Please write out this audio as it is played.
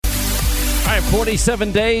right,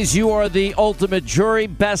 47 days. You are the ultimate jury.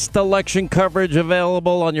 Best election coverage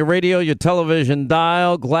available on your radio, your television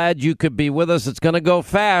dial. Glad you could be with us. It's going to go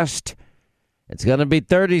fast. It's going to be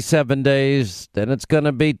 37 days. Then it's going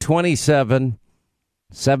to be 27,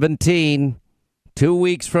 17, 2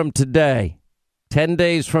 weeks from today, 10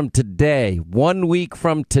 days from today, 1 week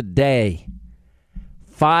from today,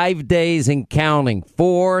 5 days and counting.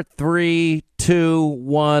 4, 3, 2,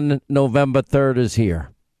 1. November 3rd is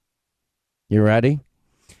here. You ready?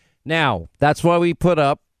 Now, that's why we put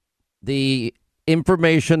up the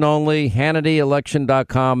information only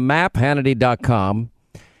HannityElection.com map, Hannity.com.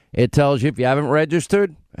 It tells you if you haven't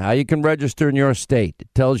registered, how you can register in your state.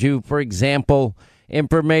 It tells you, for example,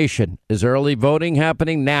 information. Is early voting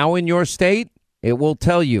happening now in your state? It will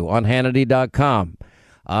tell you on Hannity.com.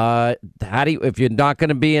 If you're not going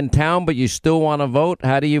to be in town but you still want to vote,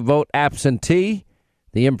 how do you vote absentee?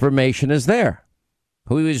 The information is there.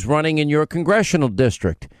 Who is running in your congressional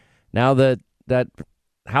district? Now that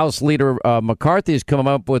House Leader McCarthy has come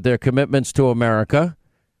up with their commitments to America,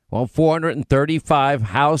 well, 435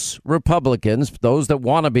 House Republicans, those that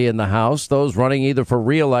want to be in the House, those running either for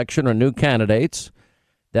re-election or new candidates,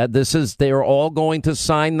 they are all going to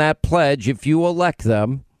sign that pledge if you elect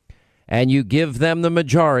them and you give them the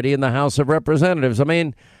majority in the House of Representatives. I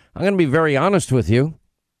mean, I'm going to be very honest with you,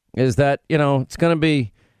 is that, it's going to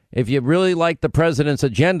be, if you really like the president's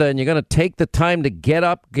agenda and you're going to take the time to get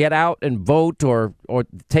up, get out and vote or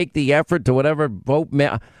take the effort to whatever vote.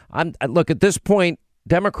 Look, at this point,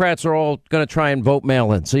 Democrats are all going to try and vote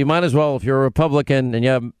mail-in. So you might as well, if you're a Republican and you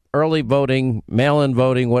have early voting, mail-in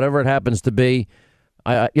voting, whatever it happens to be,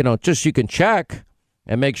 just you can check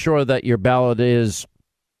and make sure that your ballot is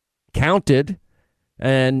counted.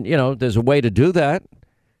 And, there's a way to do that.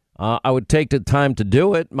 I would take the time to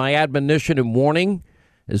do it. My admonition and warning,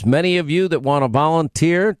 as many of you that want to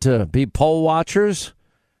volunteer to be poll watchers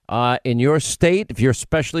in your state,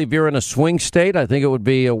 especially if you're in a swing state, I think it would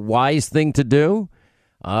be a wise thing to do.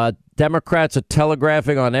 Democrats are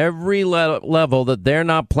telegraphing on every level that they're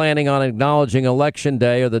not planning on acknowledging Election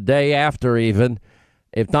Day or the day after even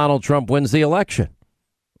if Donald Trump wins the election.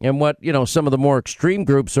 And what, some of the more extreme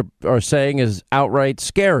groups are saying is outright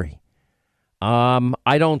scary.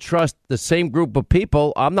 I don't trust the same group of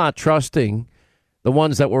people. I'm not trusting the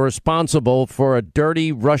ones that were responsible for a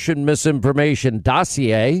dirty Russian misinformation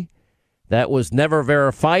dossier that was never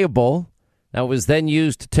verifiable, that was then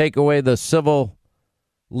used to take away the civil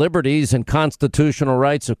liberties and constitutional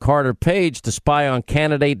rights of Carter Page, to spy on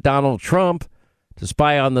candidate Donald Trump, to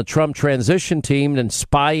spy on the Trump transition team, and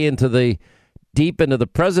spy deep into the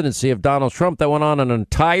presidency of Donald Trump. That went on an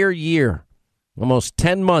entire year, almost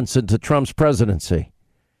 10 months into Trump's presidency.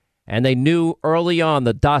 And they knew early on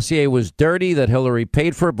the dossier was dirty, that Hillary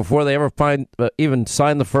paid for it before they ever even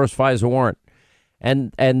signed the first FISA warrant.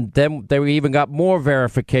 And then they even got more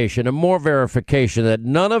verification that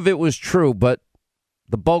none of it was true, but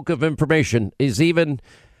the bulk of information is even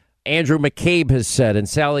Andrew McCabe has said and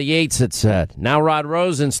Sally Yates had said. Now Rod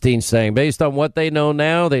Rosenstein saying, based on what they know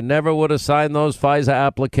now, they never would have signed those FISA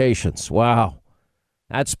applications. Wow.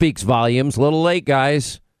 That speaks volumes. A little late,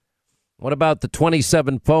 guys. What about the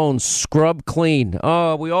 27 phones? Scrub clean.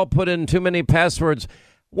 Oh, we all put in too many passwords.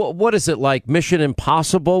 What is it like? Mission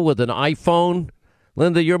Impossible with an iPhone?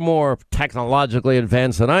 Linda, you're more technologically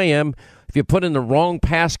advanced than I am. If you put in the wrong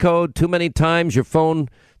passcode too many times, your phone,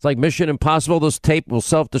 it's like Mission Impossible. This tape will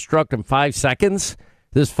self-destruct in 5 seconds.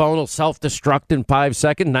 This phone will self-destruct in 5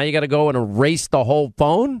 seconds. Now you got to go and erase the whole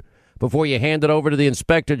phone before you hand it over to the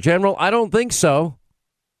Inspector General? I don't think so.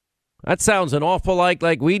 That sounds an awful like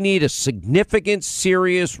we need a significant,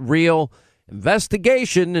 serious, real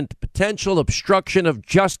investigation into potential obstruction of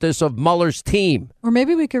justice of Mueller's team. Or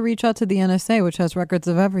maybe we could reach out to the NSA, which has records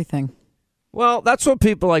of everything. Well, that's what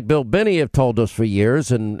people like Bill Binney have told us for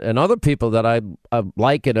years, and other people that I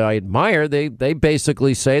like and I admire. They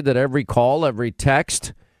basically say that every call, every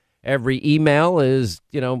text, every email is,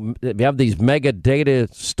 you have these mega data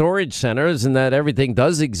storage centers and that everything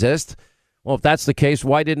does exist. Well, if that's the case,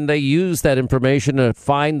 why didn't they use that information to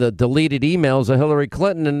find the deleted emails of Hillary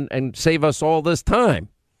Clinton and save us all this time?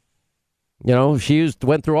 She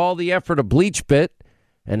went through all the effort of BleachBit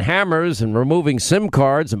and hammers and removing SIM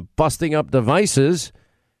cards and busting up devices.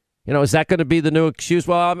 Is that going to be the new excuse?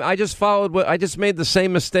 Well, I just made the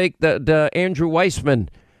same mistake that Andrew Weissman,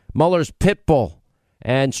 Mueller's pit bull,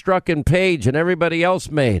 and Strzok and Page and everybody else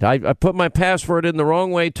made. I put my password in the wrong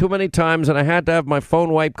way too many times, and I had to have my phone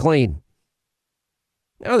wiped clean.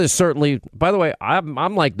 There's certainly, by the way, I'm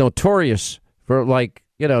like notorious for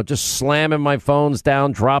just slamming my phones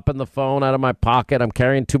down, dropping the phone out of my pocket. I'm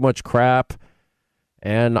carrying too much crap.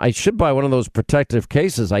 And I should buy one of those protective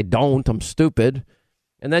cases. I don't. I'm stupid.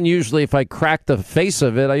 And then usually if I crack the face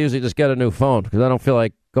of it, I usually just get a new phone because I don't feel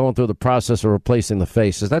like going through the process of replacing the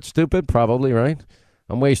face. Is that stupid? Probably, right?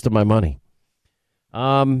 I'm wasting my money.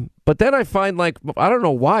 But then I find, like, I don't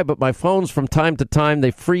know why, but my phones from time to time,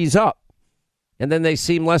 they freeze up. And then they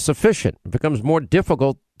seem less efficient. It becomes more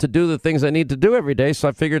difficult to do the things I need to do every day, so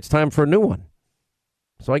I figure it's time for a new one.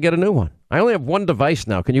 So I get a new one. I only have one device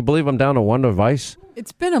now. Can you believe I'm down to one device?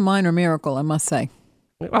 It's been a minor miracle, I must say.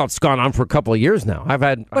 Well, it's gone on for a couple of years now.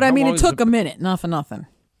 But I mean, it took a minute, not for nothing.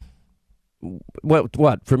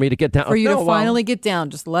 What? For me to get down? For you to finally get down.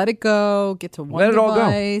 Just let it go. Get to one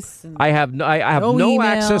device. I have no email,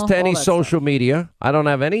 access to any social media. I don't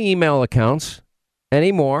have any email accounts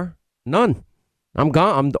anymore. None. I'm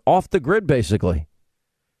gone. I'm off the grid, basically.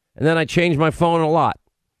 And then I change my phone a lot.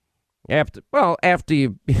 After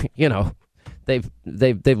you, they've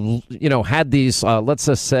had these, let's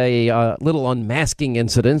just say, little unmasking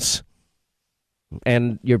incidents,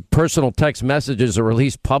 and your personal text messages are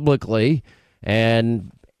released publicly,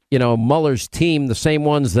 and, Mueller's team, the same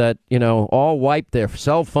ones that, all wiped their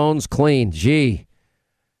cell phones clean. Gee,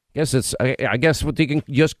 I guess what you can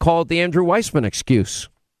just call it the Andrew Weissman excuse.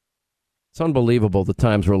 It's unbelievable the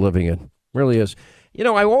times we're living in. It really is.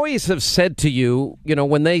 I always have said to you,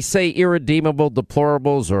 when they say irredeemable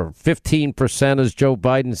deplorables or 15%, as Joe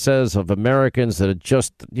Biden says, of Americans that are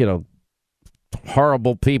just,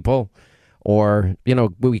 horrible people, or,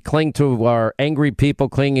 we cling to our angry people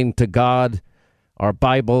clinging to God, our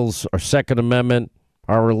Bibles, our Second Amendment,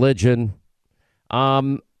 our religion,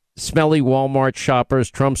 smelly Walmart shoppers,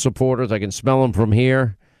 Trump supporters, I can smell them from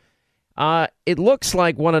here. It looks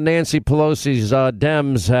like one of Nancy Pelosi's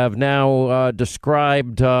Dems have now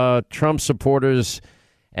described Trump supporters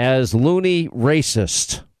as loony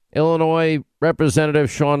racist. Illinois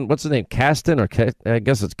Representative Sean, what's his name, Casten, I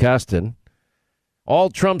guess it's Casten.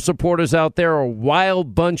 All Trump supporters out there are a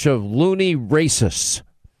wild bunch of loony racists.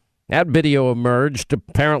 That video emerged.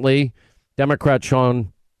 Apparently, Democrat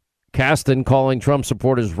Sean Casten calling Trump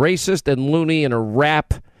supporters racist and loony in a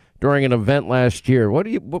rap during an event last year. What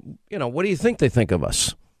do you think they think of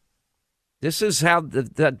us? This is how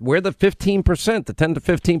we're the 15%, the 10 to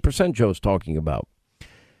 15% Joe's talking about.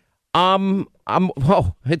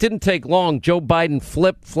 It didn't take long. Joe Biden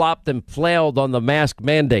flip-flopped and flailed on the mask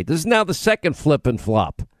mandate. This is now the second flip and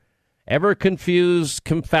flop. Ever confused,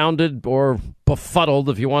 confounded, or befuddled,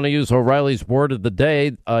 if you want to use O'Reilly's word of the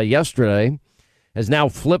day, yesterday, has now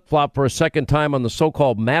flip-flopped for a second time on the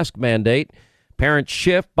so-called mask mandate. Parent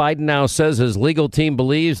shift. Biden now says his legal team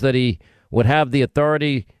believes that he would have the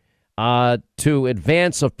authority to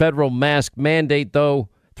advance a federal mask mandate, though,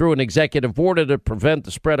 through an executive order to prevent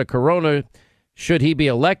the spread of corona. Should he be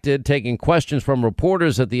elected, taking questions from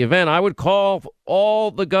reporters at the event, I would call all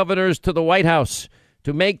the governors to the White House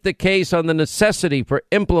to make the case on the necessity for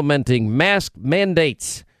implementing mask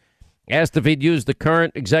mandates. Asked if he'd use the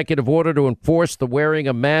current executive order to enforce the wearing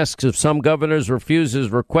of masks if some governors refuse his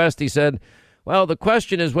request, he said, well, the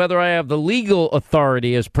question is whether I have the legal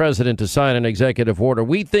authority as president to sign an executive order.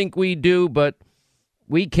 We think we do, but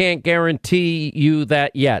we can't guarantee you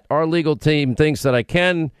that yet. Our legal team thinks that I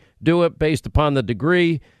can do it based upon the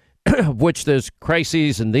degree of which there's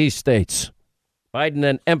crises in these states. Biden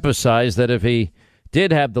then emphasized that if he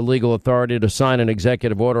did have the legal authority to sign an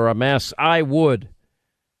executive order on masks, I would.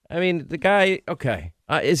 I mean, the guy, okay.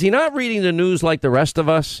 Is he not reading the news like the rest of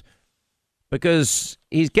us? Because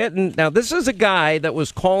he's getting... Now, this is a guy that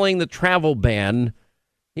was calling the travel ban.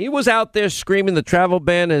 He was out there screaming the travel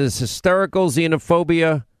ban is hysterical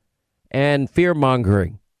xenophobia and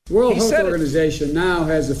fear-mongering. The World Health Organization now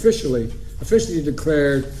has officially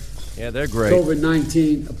declared they're great.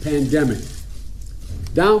 COVID-19 a pandemic.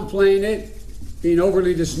 Downplaying it, being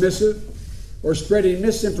overly dismissive, or spreading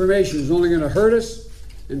misinformation is only going to hurt us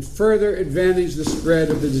and further advantage the spread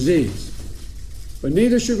of the disease. But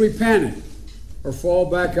neither should we panic or fall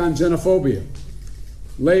back on xenophobia.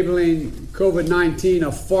 Labeling COVID-19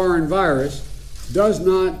 a foreign virus does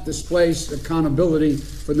not displace accountability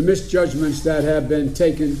for the misjudgments that have been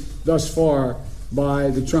taken thus far by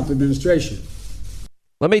the Trump administration.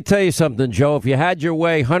 Let me tell you something, Joe. If you had your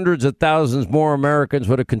way, hundreds of thousands more Americans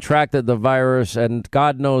would have contracted the virus, and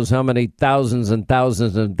God knows how many thousands and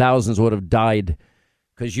thousands and thousands would have died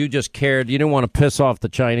because you just cared. You didn't want to piss off the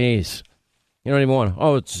Chinese. You don't even want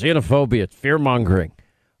to, it's xenophobia, it's fear-mongering.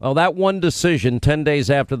 Well, that one decision 10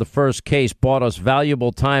 days after the first case bought us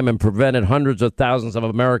valuable time and prevented hundreds of thousands of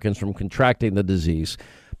Americans from contracting the disease.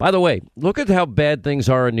 By the way, look at how bad things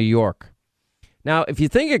are in New York. Now, if you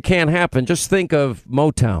think it can't happen, just think of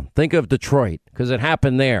Motown. Think of Detroit, because it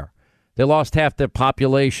happened there. They lost half their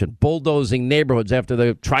population, bulldozing neighborhoods after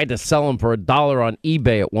they tried to sell them for $1 on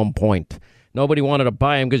eBay at one point. Nobody wanted to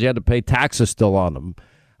buy them because you had to pay taxes still on them.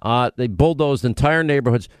 They bulldozed entire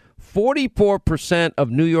neighborhoods. 44%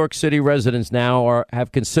 of New York City residents now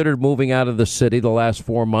have considered moving out of the city the last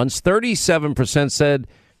 4 months. 37% said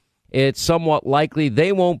it's somewhat likely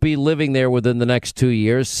they won't be living there within the next 2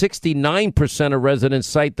 years. 69% of residents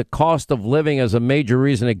cite the cost of living as a major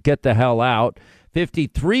reason to get the hell out.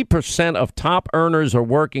 53% of top earners are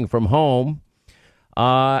working from home.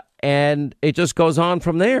 And it just goes on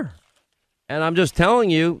from there. And I'm just telling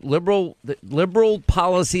you, liberal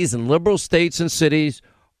policies in liberal states and cities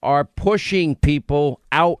are pushing people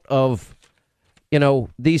out of,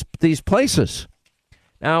 these places.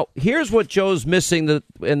 Now, here's what Joe's missing.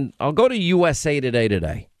 And I'll go to USA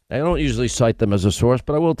Today. I don't usually cite them as a source,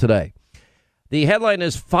 but I will today. The headline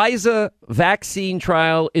is Pfizer vaccine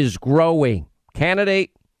trial is growing.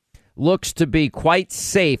 Candidate looks to be quite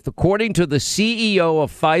safe, according to the CEO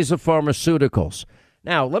of Pfizer Pharmaceuticals.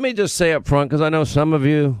 Now, let me just say up front, because I know some of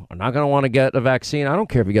you are not going to want to get a vaccine. I don't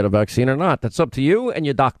care if you get a vaccine or not. That's up to you and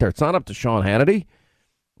your doctor. It's not up to Sean Hannity.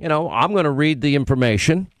 I'm going to read the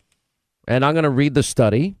information, and I'm going to read the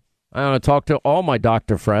study. I'm going to talk to all my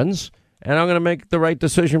doctor friends, and I'm going to make the right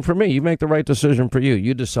decision for me. You make the right decision for you.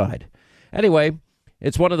 You decide. Anyway,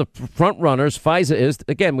 it's one of the front runners. Pfizer is.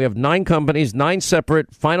 Again, we have 9 companies, 9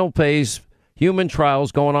 separate final phase human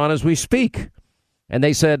trials going on as we speak. And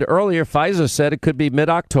they said earlier, Pfizer said it could be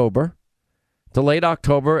mid-October to late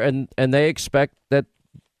October, and they expect that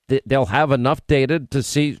they'll have enough data to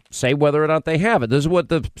say whether or not they have it. This is what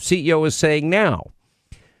the CEO is saying now,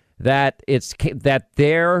 that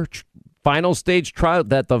their final stage trial,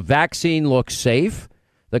 that the vaccine looks safe.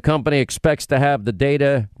 The company expects to have the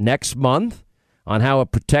data next month on how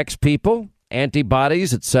it protects people,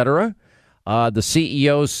 antibodies, etc. The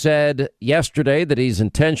CEO said yesterday that he's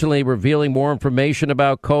intentionally revealing more information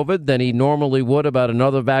about COVID than he normally would about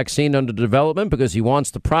another vaccine under development because he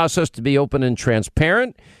wants the process to be open and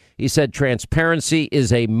transparent. He said transparency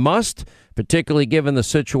is a must, particularly given the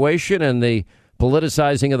situation and the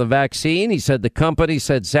politicizing of the vaccine. He said the company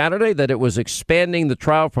said Saturday that it was expanding the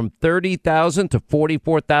trial from 30,000 to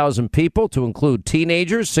 44,000 people to include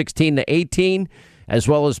teenagers 16 to 18, as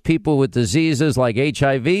well as people with diseases like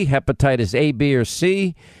HIV, hepatitis A, B, or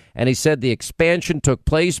C. And he said the expansion took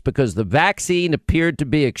place because the vaccine appeared to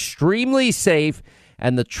be extremely safe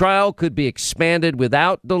and the trial could be expanded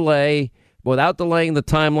without delaying the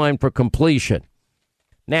timeline for completion.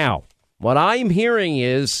 Now, what I'm hearing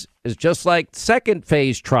is just like second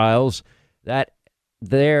phase trials, that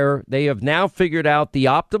they have now figured out the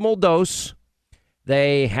optimal dose.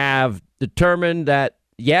 They have determined that,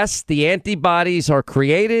 yes, the antibodies are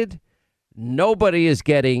created. Nobody's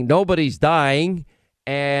dying,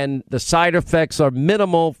 and the side effects are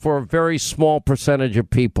minimal for a very small percentage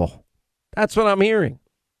of people. That's what I'm hearing.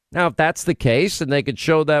 Now, if that's the case, and they could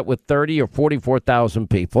show that with 30 or 44,000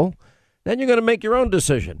 people, then you're going to make your own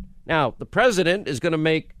decision. Now, the president is going to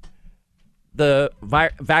make the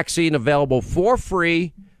vaccine available for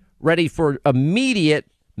free, ready for immediate,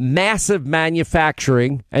 massive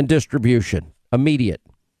manufacturing and distribution. Immediate.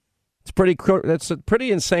 That's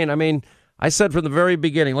pretty insane. I mean, I said from the very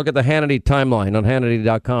beginning, look at the Hannity timeline on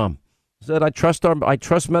Hannity.com. I said I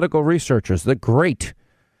trust medical researchers. They're great.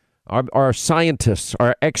 Our scientists,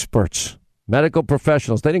 our experts, medical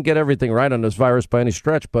professionals. They didn't get everything right on this virus by any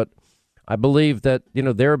stretch, but I believe that,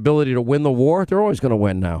 their ability to win the war, they're always going to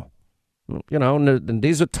win now. And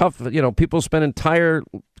these are tough. People spend entire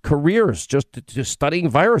careers just studying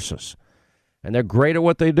viruses, and they're great at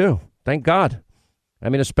what they do. Thank God. I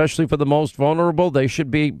mean, especially for the most vulnerable, they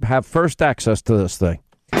should have first access to this thing.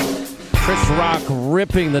 Chris Rock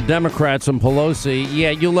ripping the Democrats and Pelosi.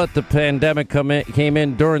 Yeah, you let the pandemic came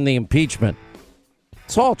in during the impeachment.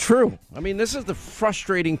 It's all true. I mean, this is the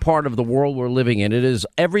frustrating part of the world we're living in.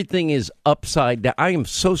 Everything is upside down. I am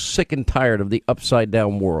so sick and tired of the upside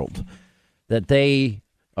down world that they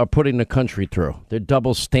are putting the country through. Their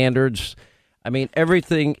double standards. I mean,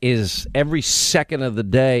 everything is every second of the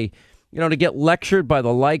day. To get lectured by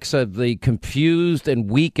the likes of the confused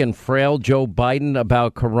and weak and frail Joe Biden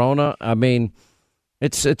about corona, I mean,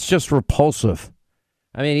 it's just repulsive.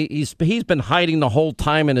 I mean, he's been hiding the whole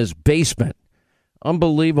time in his basement.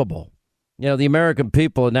 Unbelievable. The American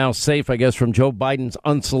people are now safe, I guess, from Joe Biden's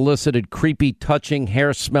unsolicited, creepy touching,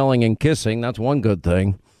 hair smelling, and kissing. That's one good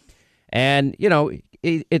thing. And,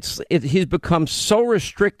 he's become so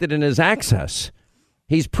restricted in his access.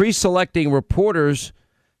 He's pre-selecting reporters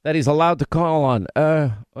that he's allowed to call on.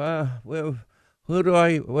 Move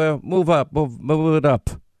it up.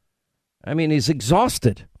 I mean, he's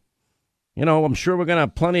exhausted. I'm sure we're going to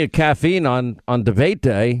have plenty of caffeine on debate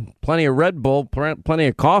day, plenty of Red Bull, plenty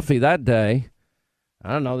of coffee that day.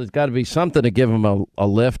 I don't know. There's got to be something to give them a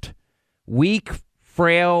lift. Weak,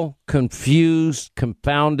 frail, confused,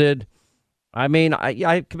 confounded. I mean,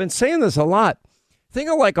 I've been saying this a lot. Think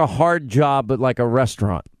of like a hard job at like a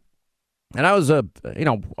restaurant. And I was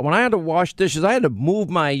when I had to wash dishes, I had to move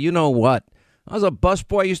my you-know-what. I was a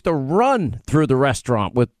busboy. I used to run through the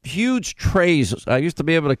restaurant with huge trays. I used to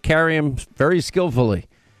be able to carry them very skillfully.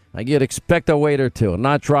 Like you'd expect a waiter to and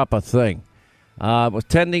not drop a thing. Was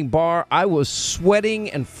tending bar. I was sweating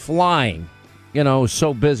and flying,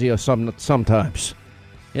 so busy sometimes.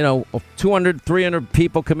 200, 300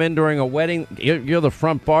 people come in during a wedding. You're the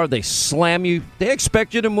front bar. They slam you. They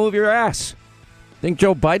expect you to move your ass. Think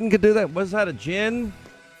Joe Biden could do that? Was that a gin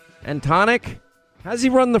and tonic? How's he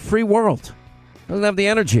run the free world? Doesn't have the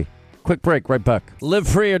energy. Quick break, right back. Live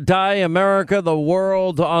free or die, America, the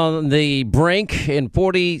world on the brink in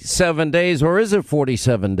 47 days, or is it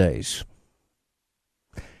 47 days?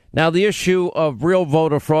 Now, the issue of real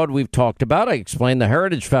voter fraud we've talked about. I explained the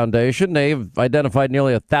Heritage Foundation. They've identified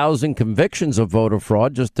nearly 1,000 convictions of voter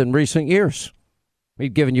fraud just in recent years.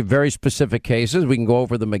 We've given you very specific cases. We can go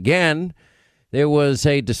over them again. There was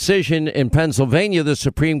a decision in Pennsylvania, the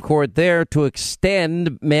Supreme Court there, to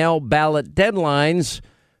extend mail ballot deadlines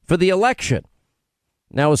for the election.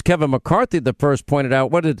 Now, as Kevin McCarthy, the first, pointed out,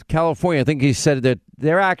 what did California? I think he said that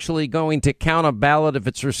they're actually going to count a ballot if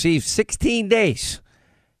it's received 16 days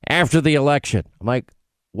after the election. I'm like,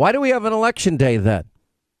 why do we have an election day then?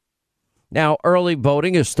 Now, early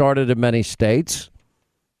voting has started in many states.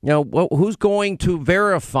 Who's going to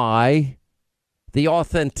verify the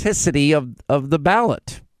authenticity of the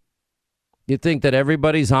ballot? You think that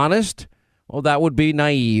everybody's honest? Well, that would be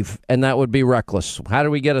naive and that would be reckless. How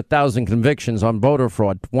do we get 1,000 convictions on voter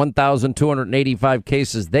fraud? 1,285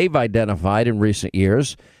 cases they've identified in recent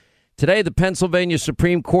years. Today, the Pennsylvania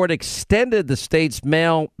Supreme Court extended the state's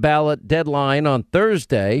mail ballot deadline on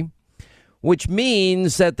Thursday, which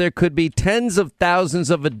means that there could be tens of thousands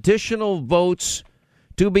of additional votes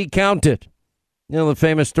to be counted. The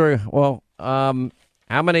famous story, well, how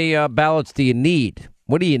many ballots do you need?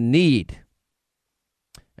 What do you need?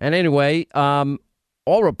 And anyway,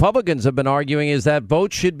 all Republicans have been arguing is that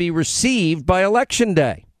votes should be received by Election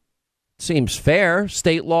Day. Seems fair.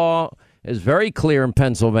 State law is very clear in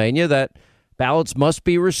Pennsylvania that ballots must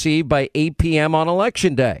be received by 8 p.m. on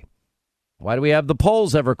Election Day. Why do we have the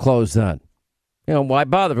polls ever closed then? Why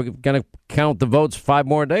bother? We're going to count the votes 5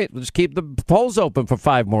 more days. We'll just keep the polls open for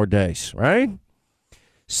 5 more days, right?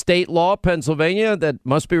 State law, Pennsylvania, that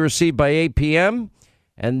must be received by 8 p.m.,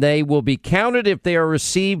 and they will be counted if they are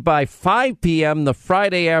received by 5 p.m. the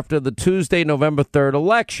Friday after the Tuesday, November 3rd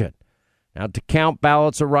election. Now, to count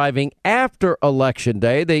ballots arriving after Election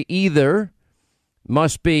Day, they either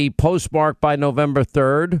must be postmarked by November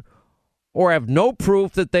 3rd or have no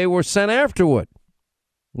proof that they were sent afterward.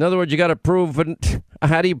 In other words, you got to prove, and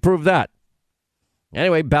how do you prove that?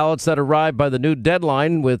 Anyway, ballots that arrive by the new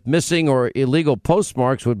deadline with missing or illegal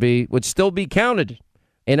postmarks would still be counted.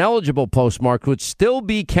 Ineligible postmarks would still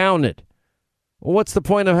be counted. Well, what's the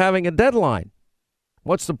point of having a deadline?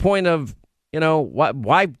 What's the point of,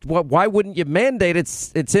 why wouldn't you mandate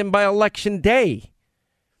it's in by Election Day?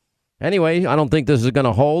 Anyway, I don't think this is going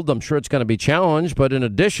to hold. I'm sure it's going to be challenged. But in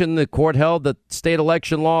addition, the court held that state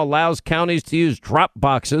election law allows counties to use drop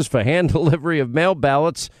boxes for hand delivery of mail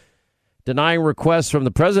ballots, denying requests from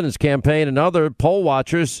the president's campaign and other poll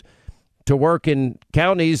watchers to work in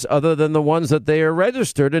counties other than the ones that they are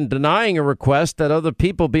registered, and denying a request that other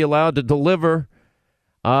people be allowed to deliver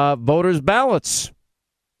voters' ballots.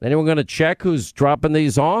 Anyone going to check who's dropping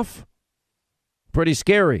these off? Pretty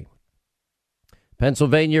scary.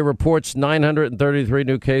 Pennsylvania reports 933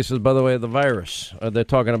 new cases, by the way, of the virus they're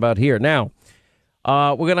talking about here. Now,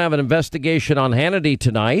 we're going to have an investigation on Hannity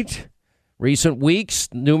tonight. Recent weeks,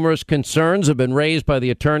 numerous concerns have been raised by the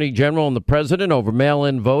Attorney General and the President over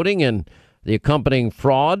mail-in voting and the accompanying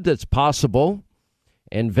fraud that's possible.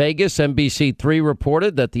 In Vegas, NBC3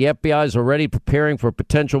 reported that the FBI is already preparing for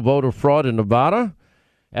potential voter fraud in Nevada.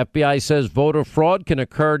 FBI says voter fraud can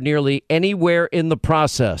occur nearly anywhere in the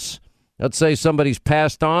process. Let's say somebody's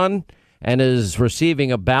passed on and is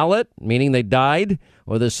receiving a ballot, meaning they died,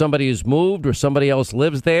 or there's somebody who's moved or somebody else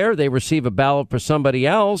lives there. They receive a ballot for somebody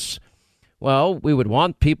else. Well, we would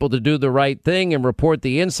want people to do the right thing and report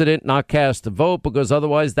the incident, not cast a vote, because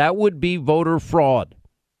otherwise that would be voter fraud.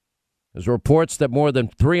 There's reports that more than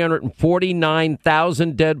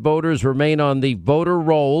 349,000 dead voters remain on the voter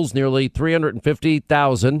rolls. Nearly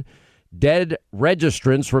 350,000 dead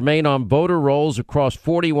registrants remain on voter rolls across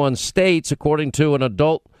 41 states, according to an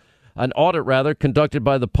adult an audit conducted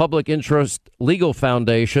by the Public Interest Legal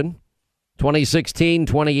Foundation.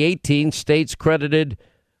 2016-2018, states credited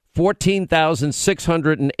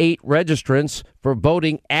 14,608 registrants for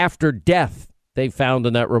voting after death, they found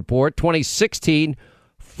in that report. 2016,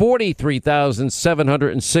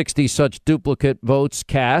 43,760 such duplicate votes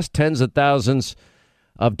cast. Tens of thousands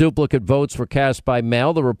of duplicate votes were cast by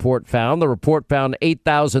mail, the report found. The report found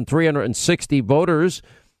 8,360 voters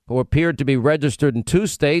who appeared to be registered in two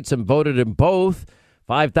states and voted in both.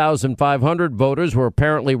 5,500 voters were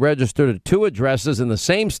apparently registered at two addresses in the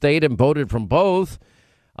same state and voted from both.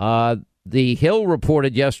 The Hill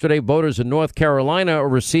reported yesterday voters in North Carolina are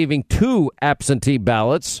receiving two absentee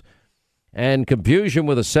ballots, and confusion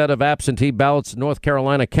with a set of absentee ballots in North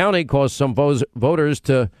Carolina County caused some voters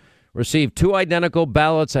to receive two identical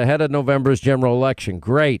ballots ahead of November's general election.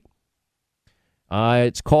 Great.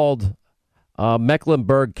 It's called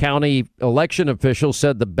Mecklenburg County election officials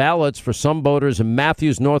said the ballots for some voters in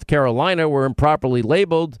Matthews, North Carolina were improperly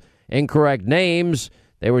labeled, incorrect names.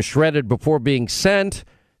 They were shredded before being sent.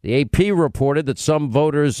 The AP reported that some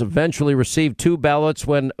voters eventually received two ballots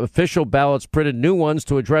when official ballots printed new ones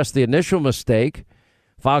to address the initial mistake.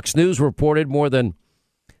 Fox News reported more than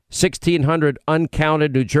 1,600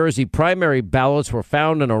 uncounted New Jersey primary ballots were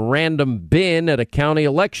found in a random bin at a county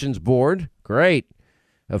elections board. Great.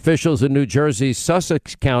 Officials in New Jersey's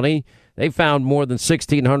Sussex County, they found more than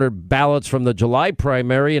 1,600 ballots from the July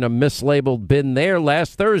primary in a mislabeled bin there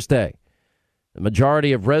last Thursday. The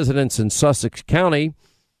majority of residents in Sussex County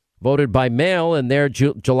voted by mail in their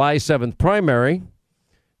July 7th primary.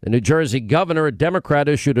 The New Jersey governor, a Democrat,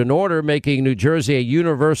 issued an order making New Jersey a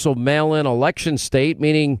universal mail-in election state,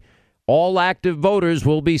 meaning all active voters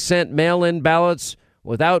will be sent mail-in ballots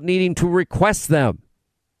without needing to request them.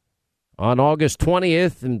 On August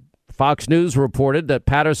 20th, Fox News reported that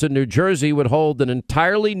Paterson, New Jersey, would hold an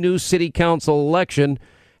entirely new city council election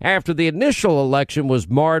after the initial election was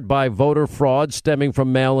marred by voter fraud stemming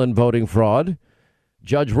from mail-in voting fraud.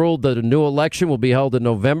 Judge ruled that a new election will be held in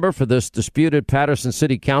November for this disputed Paterson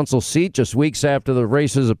City Council seat just weeks after the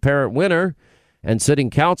race's apparent winner and sitting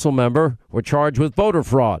council member were charged with voter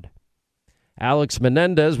fraud. Alex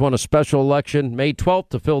Menendez won a special election May 12th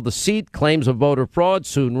to fill the seat. Claims of voter fraud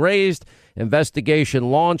soon raised. Investigation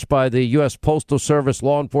launched by the U.S. Postal Service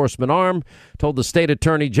law enforcement arm told the state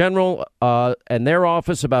attorney general and their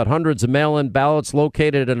office about hundreds of mail-in ballots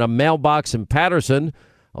located in a mailbox in Paterson,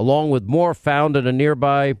 along with more found in a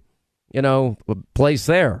nearby, place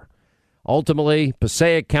there. Ultimately,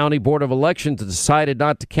 Passaic County Board of Elections decided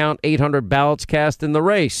not to count 800 ballots cast in the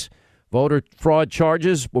race. Voter fraud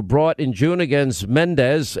charges were brought in June against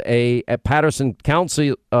Mendez, a Paterson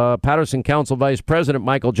Council Vice President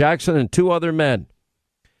Michael Jackson, and two other men.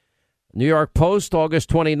 New York Post, August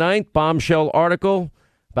 29th, bombshell article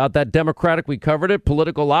about that Democratic, we covered it,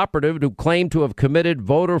 political operative who claimed to have committed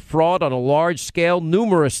voter fraud on a large scale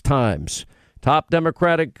numerous times. Top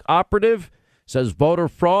Democratic operative says voter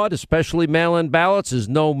fraud, especially mail-in ballots, is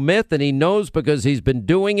no myth, and he knows because he's been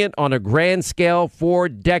doing it on a grand scale for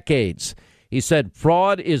decades. He said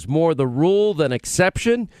fraud is more the rule than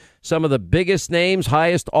exception. Some of the biggest names,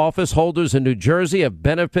 highest office holders in New Jersey have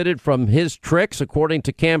benefited from his tricks, according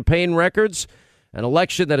to campaign records. An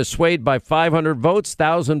election that is swayed by 500 votes,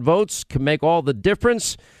 1,000 votes, can make all the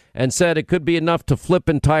difference, and said it could be enough to flip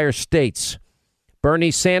entire states.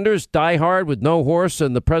 Bernie Sanders, diehard with no horse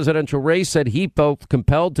in the presidential race, said he felt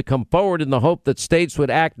compelled to come forward in the hope that states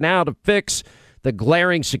would act now to fix the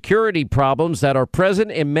glaring security problems that are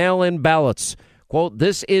present in mail-in ballots. Quote,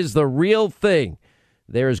 this is the real thing.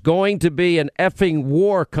 There's going to be an effing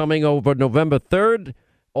war coming over November 3rd,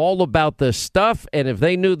 all about this stuff, and if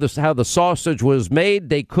they knew how the sausage was made,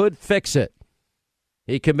 they could fix it.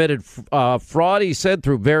 He committed fraud, he said,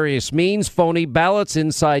 through various means, phony ballots,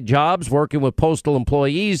 inside jobs, working with postal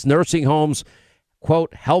employees, nursing homes,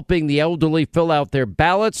 quote, helping the elderly fill out their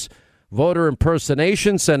ballots, voter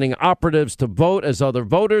impersonation, sending operatives to vote as other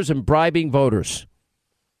voters, and bribing voters.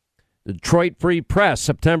 The Detroit Free Press,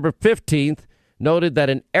 September 15th, noted that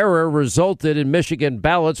an error resulted in Michigan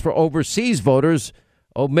ballots for overseas voters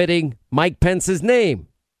omitting Mike Pence's name.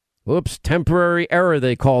 Whoops, temporary error,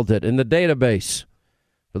 they called it, in the database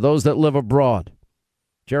for those that live abroad.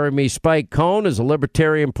 Jeremy Spike Cohn is a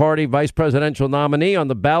Libertarian Party vice presidential nominee. On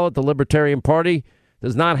the ballot, the Libertarian Party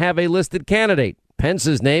does not have a listed candidate.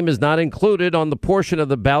 Pence's name is not included on the portion of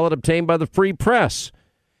the ballot obtained by the Free Press.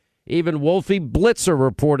 Even Wolfie Blitzer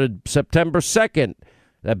reported September 2nd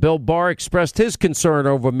that Bill Barr expressed his concern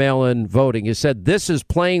over mail-in voting. He said, this is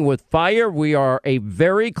playing with fire. We are a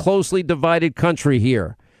very closely divided country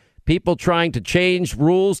here. People trying to change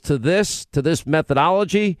rules to this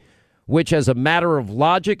methodology which as a matter of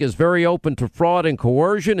logic is very open to fraud and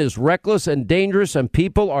coercion, is reckless and dangerous, and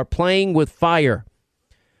people are playing with fire.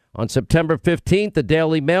 On September 15th, the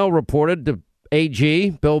Daily Mail reported the AG,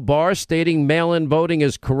 Bill Barr, stating mail-in voting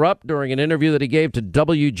is corrupt during an interview that he gave to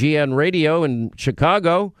WGN Radio in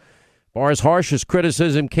Chicago. Barr's harshest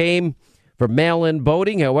criticism came for mail-in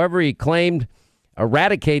voting. However, he claimed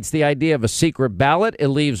eradicates the idea of a secret ballot. It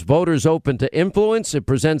leaves voters open to influence. It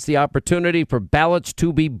presents the opportunity for ballots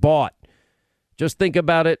to be bought. Just think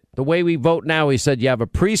about it. The way we vote now, he said, you have a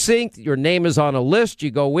precinct, your name is on a list, you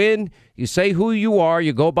go in, you say who you are,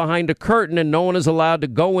 you go behind a curtain, and no one is allowed to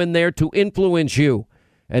go in there to influence you.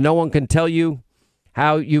 And no one can tell you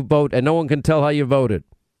how you vote, and no one can tell how you voted.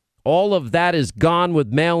 All of that is gone with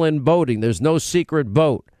mail-in voting. There's no secret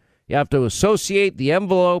vote. You have to associate the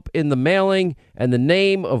envelope in the mailing and the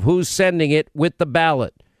name of who's sending it with the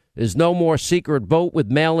ballot. There's no more secret vote with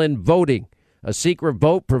mail-in voting. A secret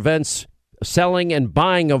vote prevents selling and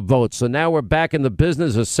buying of votes. So now we're back in the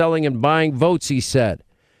business of selling and buying votes, he said.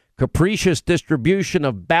 Capricious distribution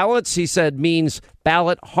of ballots, he said, means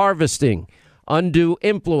ballot harvesting, undue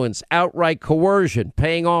influence, outright coercion,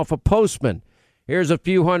 paying off a postman. Here's a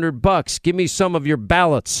few $100. Give me some of your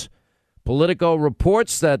ballots. Politico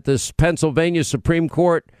reports that this Pennsylvania Supreme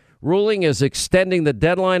Court ruling is extending the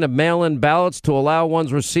deadline of mail-in ballots to allow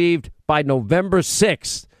ones received by November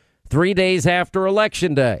 6th, 3 days after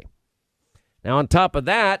Election Day. Now, on top of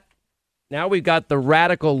that, now we've got the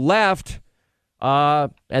radical left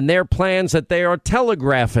and their plans that they are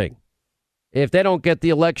telegraphing if they don't get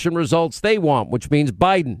the election results they want, which means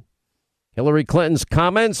Biden. Hillary Clinton's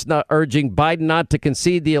comments urging Biden not to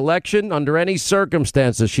concede the election under any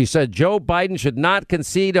circumstances. She said Joe Biden should not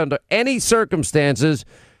concede under any circumstances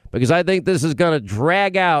because I think this is going to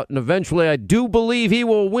drag out. And eventually I do believe he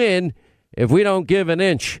will win if we don't give an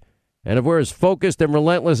inch. And if we're as focused and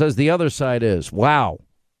relentless as the other side is. Wow.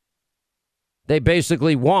 They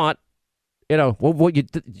basically want, can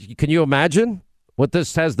you imagine what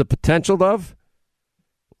this has the potential of?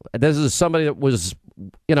 This is somebody that was,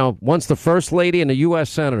 once the first lady and a U.S.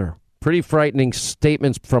 senator. Pretty frightening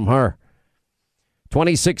statements from her.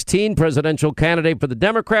 2016 presidential candidate for the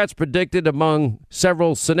Democrats predicted among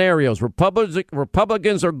several scenarios.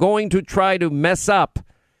 Republicans are going to try to mess up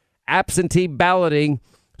absentee balloting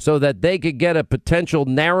so that they could get a potential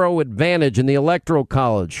narrow advantage in the Electoral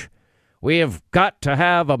College. We have got to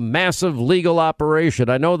have a massive legal operation.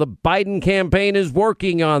 I know the Biden campaign is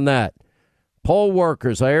working on that. Poll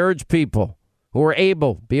workers, I urge people who are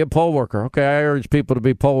able, be a poll worker. Okay, I urge people to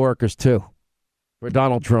be poll workers, too. For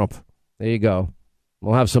Donald Trump. There you go.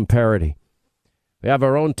 We'll have some parity. We have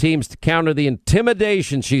our own teams to counter the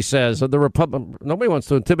intimidation, she says, of the Republican. Nobody wants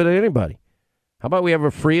to intimidate anybody. How about we have a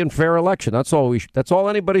free and fair election? That's all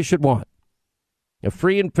anybody should want. A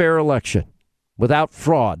free and fair election without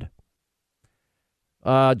fraud.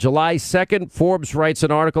 July 2nd, Forbes writes an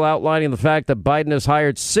article outlining the fact that Biden has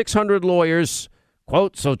hired 600 lawyers,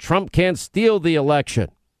 quote, so Trump can't steal the election.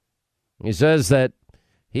 He says that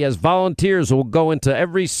he has volunteers who will go into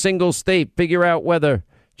every single state, figure out whether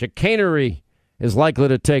chicanery is likely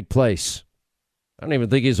to take place. I don't even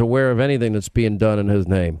think he's aware of anything that's being done in his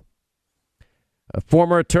name.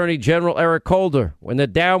 Former Attorney General Eric Holder, when they're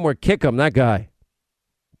down, we're kick him, that guy.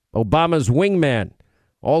 Obama's wingman,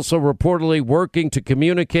 also reportedly working to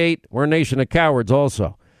communicate, we're a nation of cowards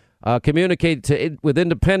also, communicate with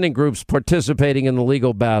independent groups participating in the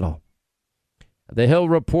legal battle. The Hill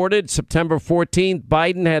reported September 14th,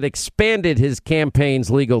 Biden had expanded his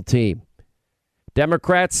campaign's legal team.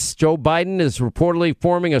 Democrats, Joe Biden is reportedly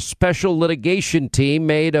forming a special litigation team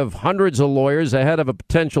made of hundreds of lawyers ahead of a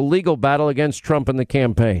potential legal battle against Trump in the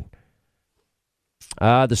campaign.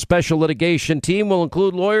 The special litigation team will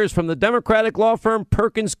include lawyers from the Democratic law firm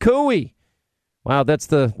Perkins Coie. Wow, that's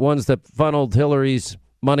the ones that funneled Hillary's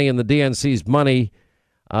money and the DNC's money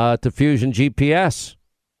to Fusion GPS.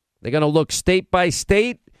 They're going to look state by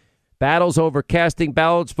state, battles over casting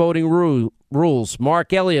ballots, voting rules.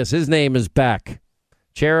 Mark Elias, his name is back.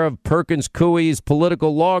 Chair of Perkins Coie's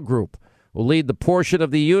political law group, will lead the portion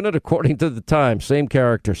of the unit, according to the Times. Same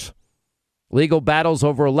characters. Legal battles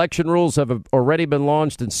over election rules have already been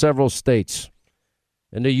launched in several states.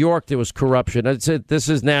 In New York, there was corruption. This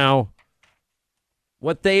is now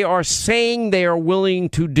what they are saying they are willing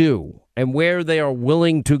to do, and where they are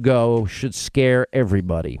willing to go should scare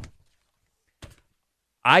everybody.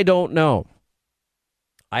 I don't know.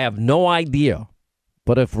 I have no idea.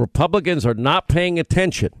 But if Republicans are not paying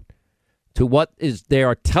attention to what they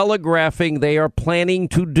are telegraphing they are planning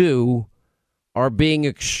to do, are being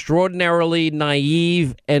extraordinarily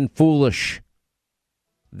naive and foolish.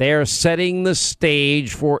 They're setting the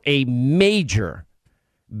stage for a major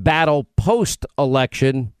battle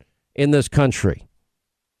post-election in this country.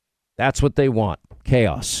 That's what they want,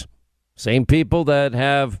 chaos. Same people that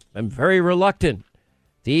have been very reluctant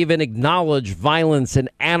to even acknowledge violence and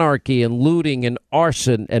anarchy and looting and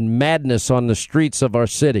arson and madness on the streets of our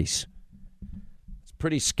cities. It's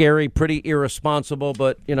pretty scary, pretty irresponsible,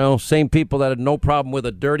 but, same people that had no problem with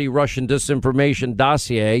a dirty Russian disinformation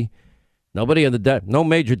dossier. Nobody in no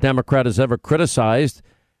major Democrat has ever criticized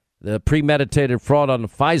the premeditated fraud on the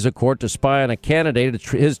FISA court to spy on a candidate,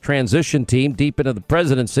 his transition team, deep into the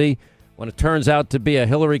presidency, when it turns out to be a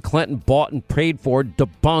Hillary Clinton bought and paid for,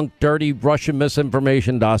 debunked, dirty Russian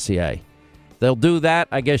misinformation dossier. They'll do that.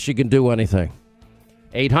 I guess you can do anything.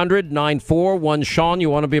 800-941-SEAN.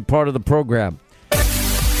 You want to be a part of the program. All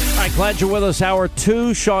right, glad you're with us. Hour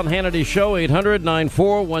 2, Sean Hannity Show,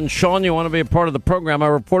 800-941-SEAN. You want to be a part of the program. I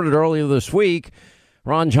reported earlier this week,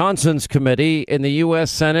 Ron Johnson's committee in the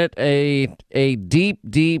U.S. Senate, a deep,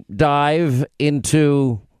 deep dive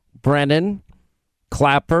into Brennan,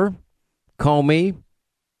 Clapper, Comey,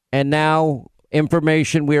 and now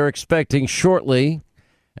information we are expecting shortly,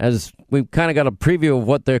 as we've kind of got a preview of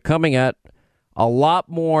what they're coming at, a lot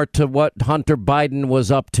more to what Hunter Biden was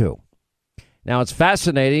up to. Now, it's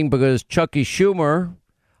fascinating because Chucky Schumer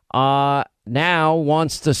now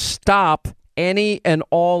wants to stop any and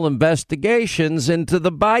all investigations into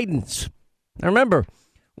the Bidens. Now, remember,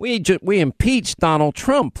 we impeached Donald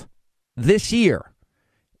Trump this year.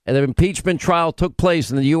 And the impeachment trial took place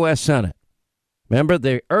in the U.S. Senate. Remember,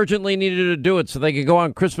 they urgently needed to do it so they could go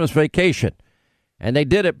on Christmas vacation. And they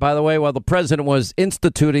did it, by the way, while the president was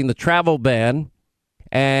instituting the travel ban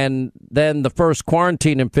and then the first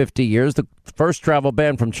quarantine in 50 years, the first travel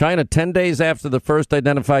ban from China 10 days after the first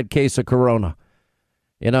identified case of corona.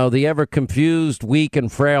 The ever-confused, weak,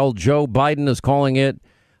 and frail Joe Biden is calling it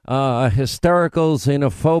hysterical,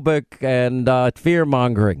 xenophobic, and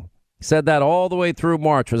fear-mongering. He said that all the way through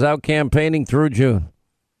March, was out campaigning through June.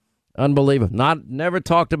 Unbelievable. Never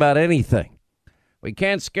talked about anything. We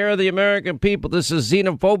can't scare the American people. This is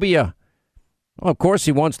xenophobia. Well, of course,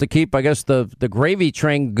 he wants to keep, I guess, the gravy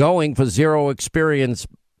train going for zero experience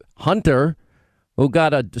Hunter, who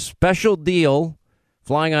got a special deal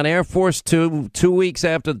flying on Air Force 2 2 weeks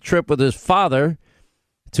after the trip with his father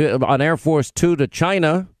on Air Force 2 to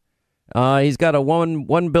China. He's got a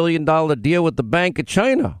 $1 billion deal with the Bank of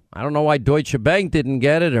China. I don't know why Deutsche Bank didn't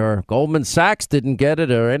get it or Goldman Sachs didn't get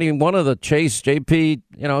it or any one of the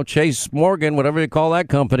Chase Morgan, whatever you call that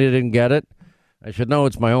company, didn't get it. I should know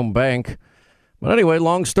it's my own bank. But anyway,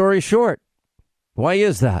 long story short, why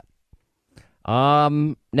is that?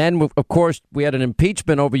 Then, of course, we had an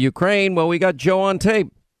impeachment over Ukraine. Well, we got Joe on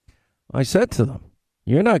tape. I said to them,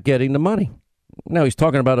 you're not getting the money. No, he's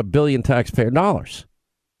talking about $1 billion taxpayer dollars.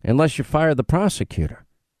 Unless you fire the prosecutor.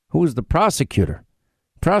 Who is the prosecutor?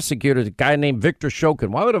 Prosecutor is a guy named Victor Shokin.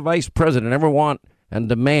 Why would a vice president ever want and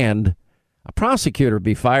demand a prosecutor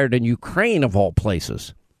be fired in Ukraine, of all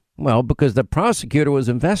places? Well, because the prosecutor was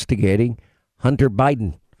investigating Hunter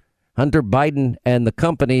Biden. Hunter Biden and the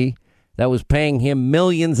company that was paying him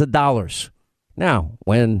millions of dollars. Now,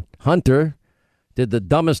 when Hunter did the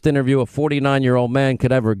dumbest interview a 49-year-old man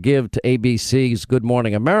could ever give to ABC's Good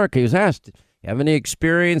Morning America, he was asked, you have any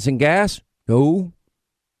experience in gas? No.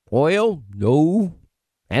 Oil? No.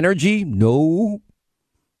 Energy? No.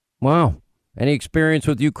 Wow. Any experience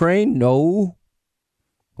with Ukraine? No.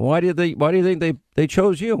 Why do you think they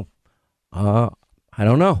chose you? I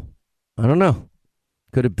don't know.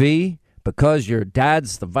 Could it be because your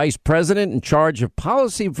dad's the vice president in charge of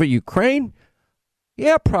policy for Ukraine?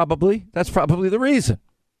 Yeah, probably. That's probably the reason.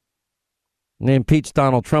 And they impeached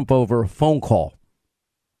Donald Trump over a phone call.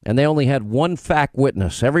 And they only had one fact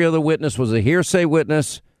witness. Every other witness was a hearsay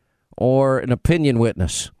witness or an opinion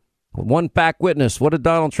witness. One fact witness. What did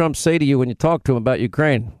Donald Trump say to you when you talked to him about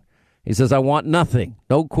Ukraine? He says, I want nothing.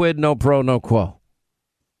 No quid, no pro, no quo.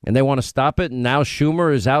 And they want to stop it. And now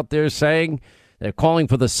Schumer is out there saying they're calling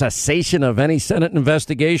for the cessation of any Senate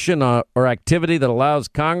investigation or activity that allows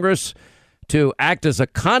Congress to act as a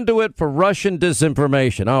conduit for Russian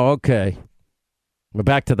disinformation. Oh, okay. We're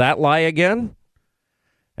back to that lie again?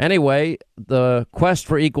 Anyway, the quest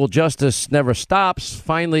for equal justice never stops.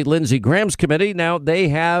 Finally, Lindsey Graham's committee. Now they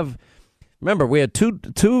have, remember, we had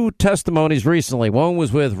two testimonies recently. One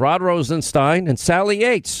was with Rod Rosenstein and Sally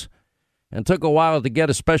Yates. And it took a while to get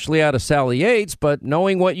especially out of Sally Yates. But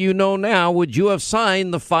knowing what you know now, would you have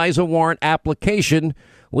signed the FISA warrant application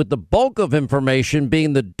with the bulk of information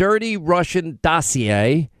being the dirty Russian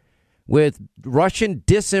dossier with Russian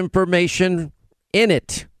disinformation in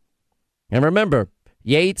it? And remember,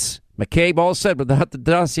 Yates, McCabe all said without the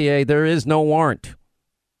dossier, there is no warrant.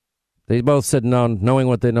 They both said no, knowing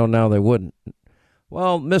what they know now, they wouldn't.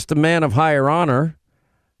 Well, Mr. Man of Higher Honor,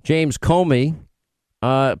 James Comey,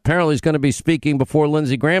 apparently is going to be speaking before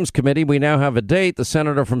Lindsey Graham's committee. We now have a date. The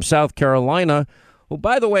senator from South Carolina, who,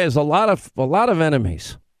 by the way, has a lot of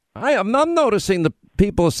enemies. I'm noticing the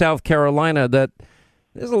people of South Carolina that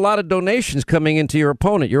there's a lot of donations coming into your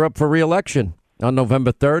opponent. You're up for re-election on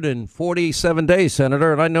November 3rd in 47 days,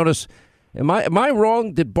 Senator. And I notice, am I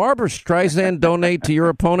wrong? Did Barbara Streisand donate to your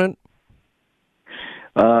opponent?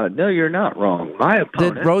 No, you're not wrong. My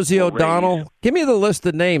opponent. Did Rosie O'Donnell? Give me the list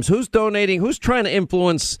of names. Who's donating? Who's trying to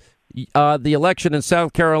influence the election in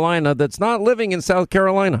South Carolina that's not living in South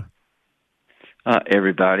Carolina?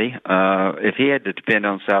 Everybody. If he had to depend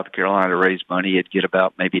on South Carolina to raise money, he'd get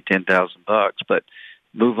about maybe $10,000. But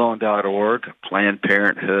MoveOn.org, Planned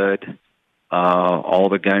Parenthood, all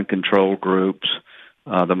the gun control groups,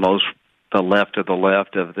 the left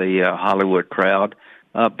of the Hollywood crowd.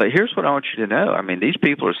 But here's what I want you to know. I mean, these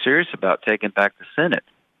people are serious about taking back the Senate.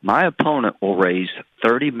 My opponent will raise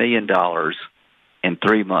 $30 million in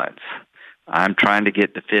 3 months. I'm trying to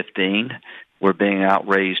get to 15. We're being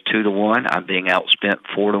outraised 2-1. I'm being outspent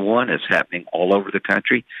 4-1. It's happening all over the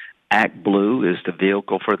country. Act Blue is the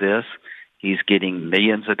vehicle for this. He's getting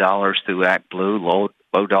millions of dollars through Act Blue,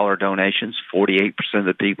 low dollar donations. 48% of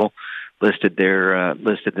the people listed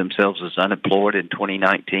themselves as unemployed in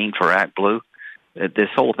 2019 for Act Blue. This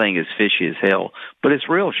whole thing is fishy as hell, but it's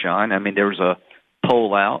real, Sean. I mean, there was a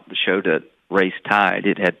poll out that showed a race tied.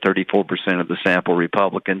 It had 34% of the sample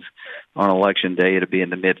Republicans. On election day, it'll be in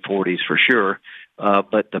the mid-40s for sure.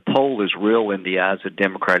 But the poll is real in the eyes of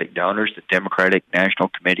Democratic donors. The Democratic National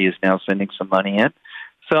Committee is now sending some money in.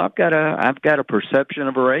 So I've got a perception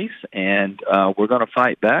of a race, and we're going to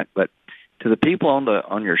fight back. But to the people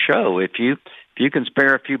on your show, if you can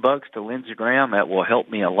spare a few bucks to Lindsey Graham, that will help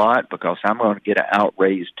me a lot, because I'm going to get an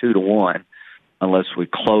outraised 2-1 unless we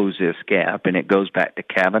close this gap. And it goes back to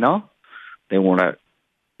Kavanaugh. They want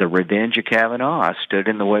the revenge of Kavanaugh. I stood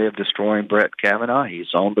in the way of destroying Brett Kavanaugh.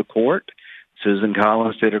 He's on the court. Susan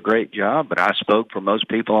Collins did a great job, but I spoke for most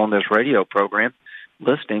people on this radio program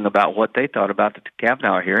listening about what they thought about the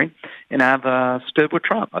Kavanaugh hearing, and I've stood with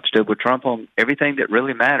Trump. I've stood with Trump on everything that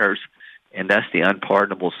really matters, and that's the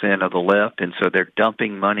unpardonable sin of the left. And so they're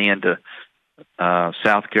dumping money into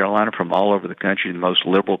South Carolina from all over the country, the most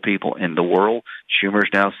liberal people in the world. Schumer's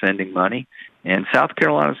now sending money, and South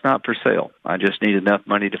Carolina's not for sale. I just need enough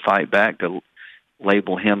money to fight back to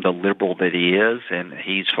label him the liberal that he is, and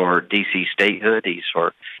he's for D.C. statehood. He's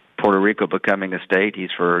for Puerto Rico becoming a state.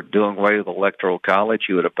 He's for doing away with the Electoral College.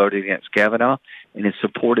 He would have voted against Kavanaugh, and has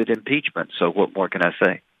supported impeachment. So what more can I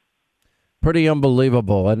say? Pretty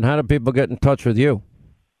unbelievable. And how do people get in touch with you?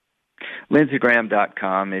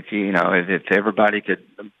 LindseyGraham.com. If everybody could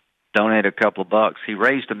donate a couple of bucks. He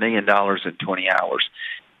raised $1 million in 20 hours.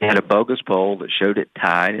 He had a bogus poll that showed it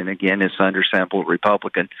tied, and again, it's undersampled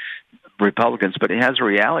Republicans, but it has a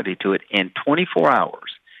reality to it. In 24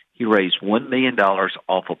 hours, he raised $1 million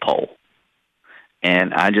off a poll.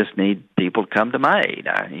 And I just need people to come to my aid.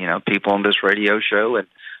 People on this radio show and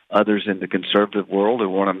others in the conservative world who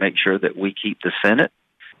want to make sure that we keep the Senate.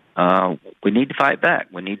 We need to fight back.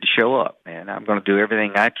 We need to show up. And I'm going to do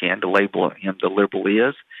everything I can to label him the liberal he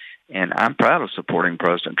is. And I'm proud of supporting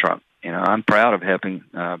President Trump. I'm proud of helping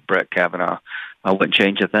Brett Kavanaugh. I wouldn't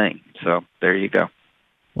change a thing. So there you go.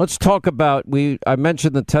 Let's talk about, I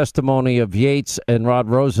mentioned the testimony of Yates and Rod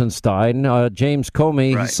Rosenstein. James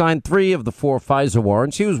Comey, right. He signed 3 of the 4 FISA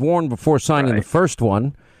warrants. He was warned before signing the first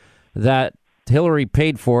one that Hillary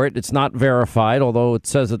paid for it. It's not verified, although it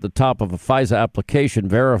says at the top of a FISA application,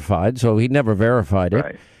 verified, so he never verified it.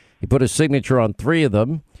 Right. He put his signature on 3 of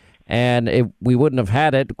them, and we wouldn't have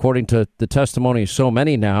had it, according to the testimony of so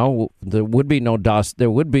many now. There would be no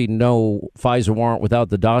FISA warrant without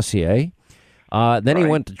the dossier. Then he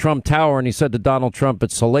went to Trump Tower and he said to Donald Trump,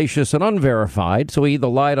 it's salacious and unverified. So he either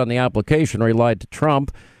lied on the application or he lied to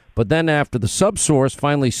Trump. But then after the subsource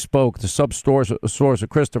finally spoke, the subsource of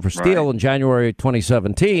Christopher Steele in January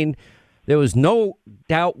 2017, there was no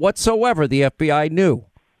doubt whatsoever the FBI knew.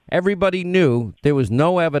 Everybody knew there was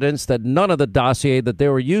no evidence that none of the dossier that they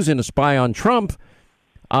were using to spy on Trump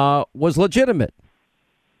was legitimate.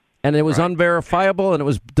 And it was unverifiable and it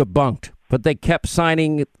was debunked. But they kept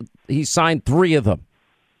signing. He signed 3 of them.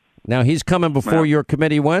 Now, he's coming before your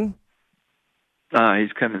committee when?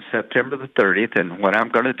 He's coming September the 30th, and what I'm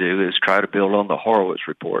going to do is try to build on the Horowitz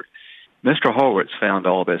report. Mr. Horowitz found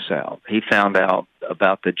all this out. He found out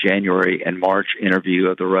about the January and March interview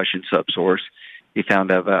of the Russian subsource. He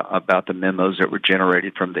found out about the memos that were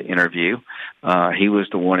generated from the interview. He was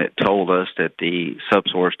the one that told us that the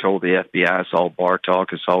subsource told the FBI it's all bar talk,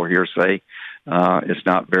 it's all hearsay, it's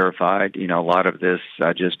not verified. A lot of this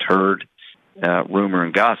I just heard rumor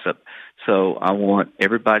and gossip. So I want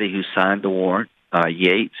everybody who signed the warrant.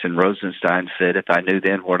 Yates and Rosenstein said, if I knew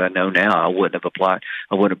then what I know now, I wouldn't have applied.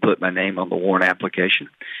 I wouldn't have put my name on the warrant application.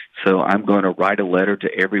 So I'm going to write a letter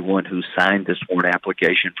to everyone who signed this warrant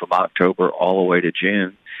application from October all the way to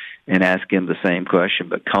June and ask him the same question.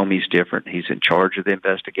 But Comey's different. He's in charge of the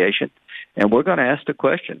investigation. And we're going to ask the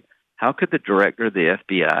question, how could the director of the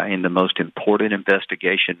FBI in the most important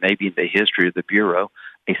investigation, maybe in the history of the Bureau,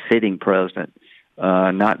 a sitting president,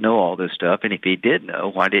 not know all this stuff? And if he did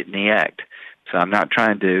know, why didn't he act? So I'm not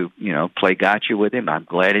trying to, play gotcha with him. I'm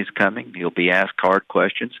glad he's coming. He'll be asked hard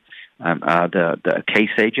questions. The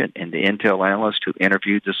case agent and the intel analyst who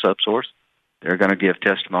interviewed the subsource, they're going to give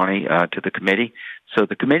testimony to the committee. So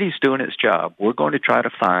the committee's doing its job. We're going to try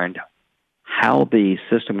to find how the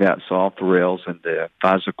system got so off the rails and the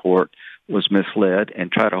FISA court was misled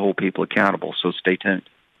and try to hold people accountable. So stay tuned.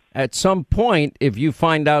 At some point, if you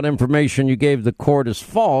find out information you gave the court is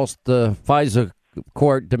false, the FISA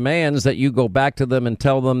court demands that you go back to them and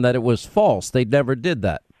tell them that it was false. They never did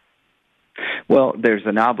that. Well, there's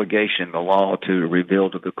an obligation in the law to reveal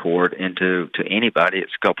to the court and to anybody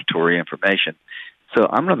exculpatory information. So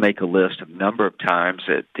I'm going to make a list of a number of times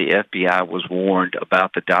that the FBI was warned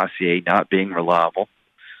about the dossier not being reliable,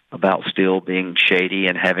 about Steele being shady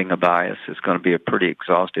and having a bias. It's going to be a pretty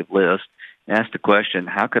exhaustive list. And ask the question,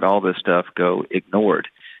 how could all this stuff go ignored?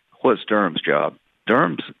 What's Durham's job?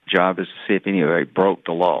 Durham's job is to see if anybody broke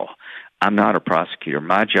the law. I'm not a prosecutor.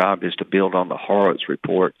 My job is to build on the Horowitz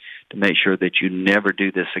report to make sure that you never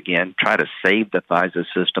do this again. Try to save the FISA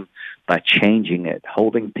system by changing it.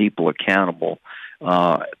 Holding people accountable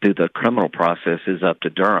through the criminal process is up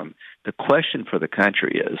to Durham. The question for the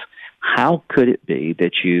country is, how could it be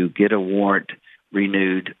that you get a warrant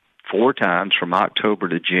renewed 4 times from October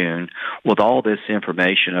to June with all this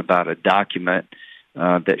information about a document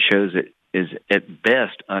that shows it is at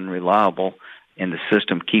best unreliable, and the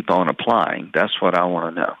system keep on applying? That's what I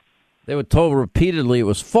want to know. They were told repeatedly it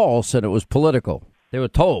was false and it was political. They were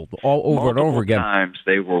told all over and over again. Multiple times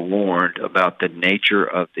they were warned about the nature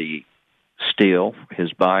of the Steele,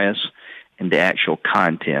 his bias, and the actual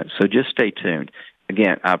content. So just stay tuned.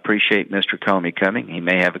 Again, I appreciate Mr. Comey coming. He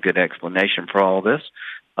may have a good explanation for all this.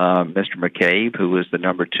 Mr. McCabe, who is the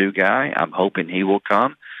number 2 guy, I'm hoping he will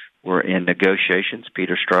come. We're in negotiations.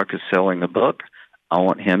 Peter Strzok is selling the book. I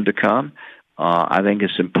want him to come. I think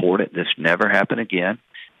it's important this never happen again.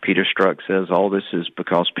 Peter Strzok says all this is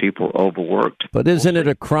because people are overworked. But isn't it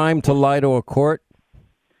a crime to lie to a court?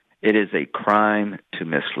 It is a crime to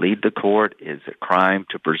mislead the court. It is a crime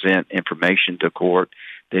to present information to court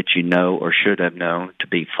that you know or should have known to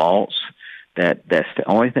be false. That's the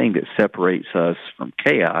only thing that separates us from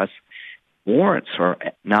chaos. Warrants are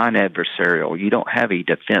non-adversarial. You don't have a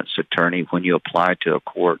defense attorney when you apply to a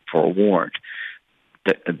court for a warrant.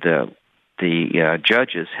 The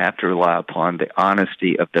judges have to rely upon the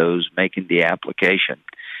honesty of those making the application.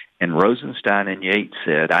 And Rosenstein and Yates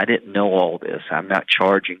said, I didn't know all this. I'm not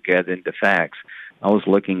charging gathering the facts. I was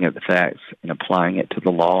looking at the facts and applying it to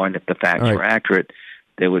the law, and if the facts were accurate,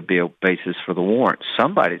 there would be a basis for the warrant.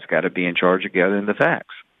 Somebody's got to be in charge of gathering the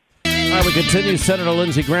facts. All right, we continue. Senator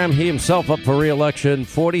Lindsey Graham, he himself up for re-election,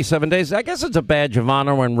 47 days. I guess it's a badge of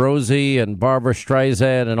honor when Rosie and Barbara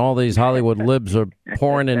Streisand and all these Hollywood libs are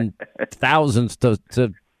pouring in thousands to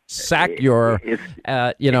sack your,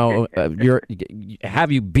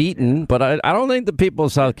 have you beaten. But I don't think the people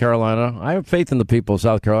of South Carolina, I have faith in the people of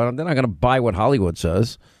South Carolina. They're not going to buy what Hollywood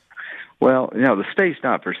says. Well, the state's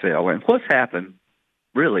not for sale. And what's happened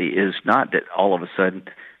really is not that all of a sudden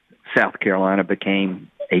South Carolina became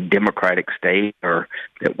a Democratic state or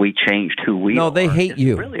that we changed who we are. No, they hate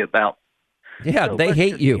you. It's really about... Yeah, they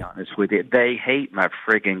hate you. To be honest with you, they hate my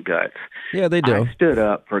friggin' guts. Yeah, they do. I stood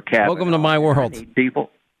up for Kavanaugh. Welcome to my world.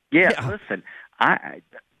 People. Yeah, listen,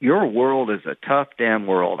 your world is a tough damn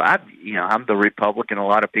world. I'm the Republican a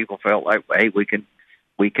lot of people felt like, hey, we can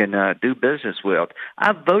do business with.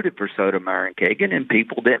 I voted for Sotomayor and Kagan, and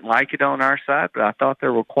people didn't like it on our side, but I thought they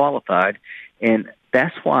were qualified. And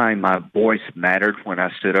that's why my voice mattered when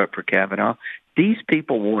I stood up for Kavanaugh. These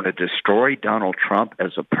people want to destroy Donald Trump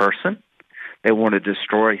as a person. They want to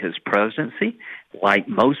destroy his presidency. Like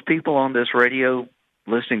most people on this radio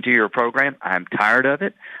listening to your program, I'm tired of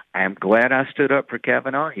it. I am glad I stood up for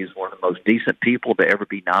Kavanaugh. He's one of the most decent people to ever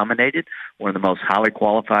be nominated, one of the most highly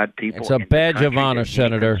qualified people. It's a badge of honor,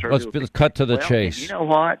 Senator. Let's cut to the chase. You know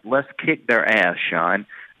what? Let's kick their ass, Sean.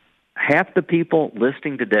 half the people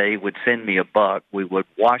listening today would send me $1. We would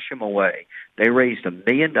wash them away. They raised $1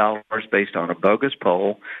 million based on a bogus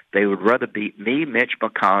poll. They would rather beat me, Mitch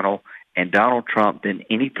McConnell, and Donald Trump than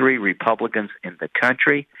any 3 Republicans in the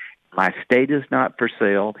country. My state is not for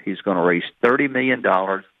sale. He's going to raise $30 million.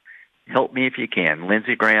 Help me if you can.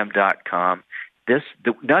 LindseyGraham.com.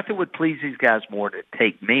 Nothing would please these guys more to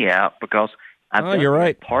take me out because I've done you're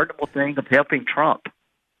right. the pardonable thing of helping Trump.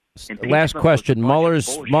 Last question.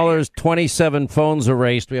 Mueller's 27 phones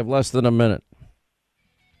erased. We have less than a minute.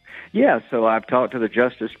 Yeah, so I've talked to the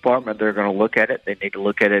Justice Department. They're going to look at it. They need to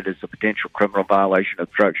look at it as a potential criminal violation,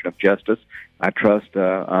 obstruction of justice. I trust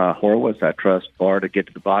Horowitz. I trust Barr to get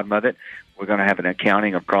to the bottom of it. We're going to have an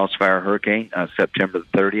accounting of Crossfire Hurricane September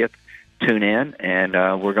the 30th. Tune in, and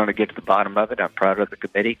we're going to get to the bottom of it. I'm proud of the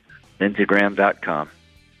committee. LindseyGraham.com.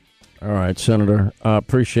 All right, Senator.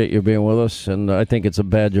 Appreciate you being with us, and I think it's a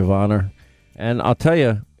badge of honor. And I'll tell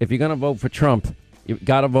you, if you're going to vote for Trump, you've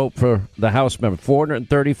got to vote for the House members.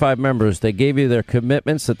 435 members. They gave you their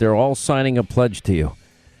commitments that they're all signing a pledge to you.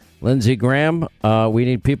 Lindsey Graham, we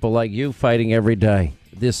need people like you fighting every day.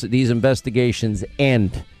 These investigations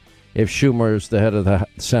end if Schumer is the head of the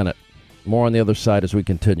Senate. More on the other side as we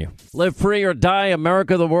continue. Live free or die.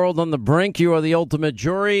 America, the world on the brink. You are the ultimate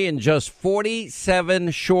jury in just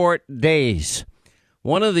 47 short days.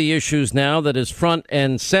 One of the issues now that is front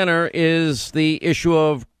and center is the issue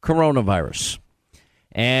of coronavirus.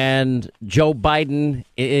 And Joe Biden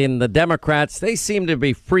and the Democrats, they seem to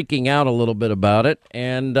be freaking out a little bit about it.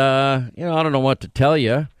 And, I don't know what to tell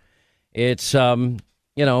you. It's,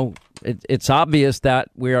 it's obvious that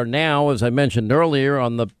we are now, as I mentioned earlier,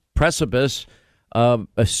 on the precipice of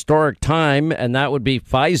a historic time, and that would be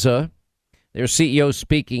Pfizer, their CEO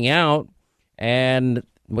speaking out, and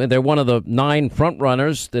they're one of the 9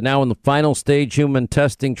 frontrunners. They're now in the final stage human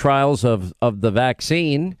testing trials of the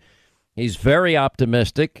vaccine. He's very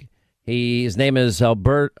optimistic. His name is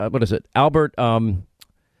Albert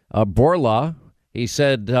Bourla. He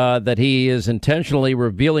said that he is intentionally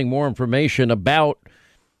revealing more information about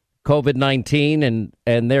COVID-19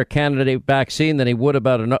 and their candidate vaccine than he would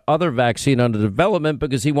about another vaccine under development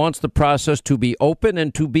because he wants the process to be open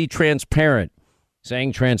and to be transparent,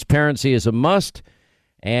 saying transparency is a must,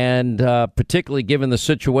 and particularly given the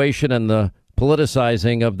situation and the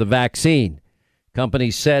politicizing of the vaccine.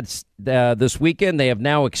 Companies said this weekend they have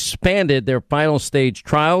now expanded their final stage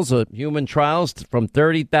trials, human trials, from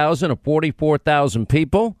 30,000 to 44,000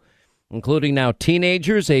 people, including now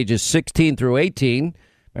teenagers ages 16 through 18.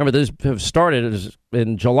 Remember, this started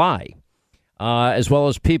in July, as well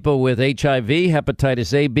as people with HIV,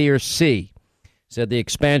 hepatitis A, B, or C. Said the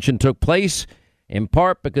expansion took place in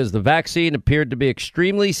part because the vaccine appeared to be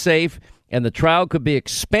extremely safe and the trial could be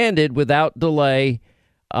expanded without delaying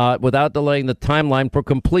the timeline for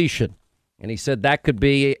completion. And he said that could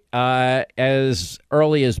be as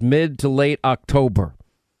early as mid to late October.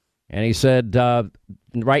 And he said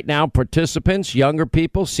right now participants, younger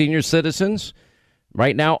people, senior citizens,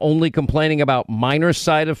 right now only complaining about minor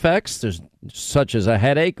side effects, such as a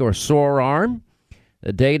headache or sore arm.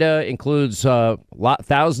 The data includes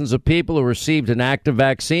thousands of people who received an active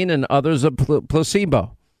vaccine and others a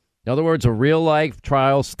placebo. In other words, a real-life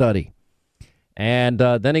trial study. And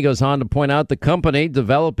then he goes on to point out the company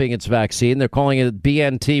developing its vaccine, they're calling it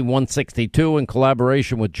BNT162 in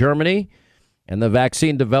collaboration with Germany. And the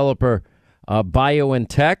vaccine developer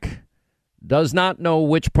BioNTech does not know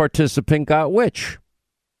which participant got which.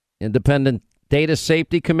 Independent Data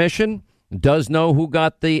Safety Commission does know who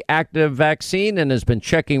got the active vaccine and has been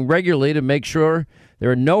checking regularly to make sure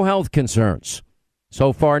there are no health concerns.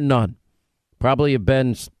 So far, none. Probably have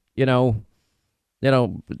been, they've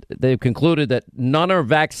concluded that none are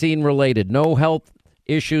vaccine related. No health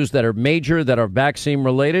issues that are major that are vaccine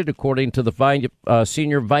related, according to the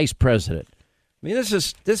senior vice president. I mean, this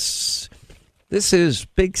is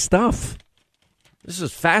big stuff. This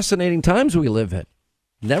is fascinating times we live in.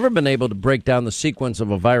 Never been able to break down the sequence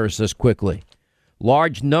of a virus this quickly.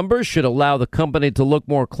 Large numbers should allow the company to look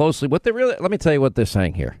more closely. Let me tell you what they're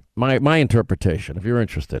saying here. My interpretation, if you're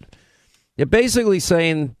interested. They're basically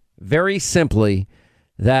saying very simply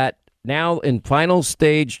that now in final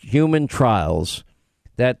stage human trials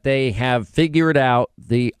that they have figured out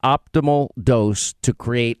the optimal dose to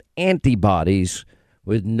create antibodies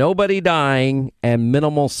with nobody dying and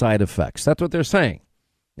minimal side effects. That's what they're saying.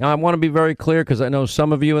 Now, I want to be very clear because I know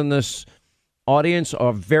some of you in this audience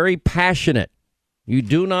are very passionate. You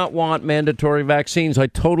do not want mandatory vaccines. I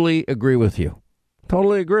totally agree with you.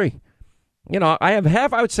 Totally agree.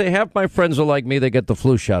 I would say half my friends are like me. They get the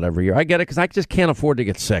flu shot every year. I get it because I just can't afford to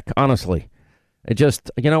get sick, honestly. It just,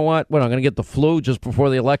 you know what? What, I'm going to get the flu just before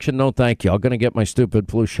the election? No, thank you. I'm going to get my stupid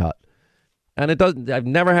flu shot. And it doesn't, I've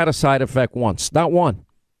never had a side effect once, not one.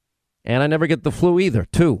 And I never get the flu either,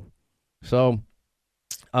 too. So,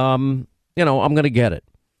 I'm going to get it.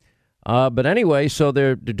 But anyway, so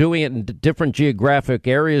they're doing it in different geographic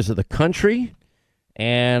areas of the country.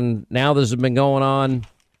 And now this has been going on,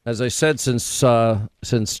 as I said,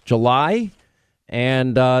 since July.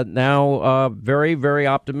 And now very, very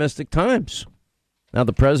optimistic times. Now,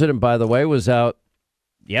 the president, by the way, was out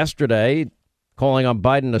yesterday calling on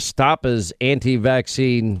Biden to stop his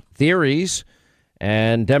anti-vaccine theories.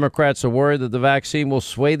 And Democrats are worried that the vaccine will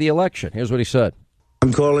sway the election. Here's what he said.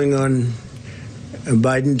 I'm calling on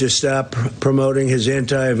Biden to stop promoting his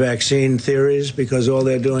anti-vaccine theories because all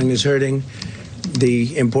they're doing is hurting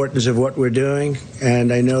the importance of what we're doing.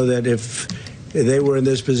 And I know that if they were in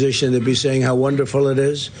this position, they'd be saying how wonderful it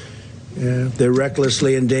is. They're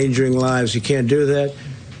recklessly endangering lives. You can't do that.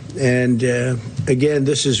 And again,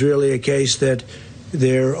 this is really a case that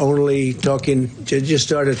they're only talking, just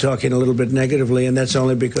started talking a little bit negatively, and that's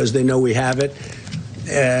only because they know we have it,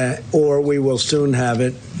 or we will soon have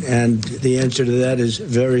it. And the answer to that is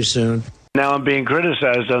very soon. Now I'm being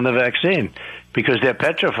criticized on the vaccine because they're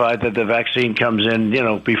petrified that the vaccine comes in,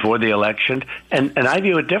 before the election. And I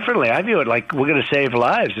view it differently. I view it like we're going to save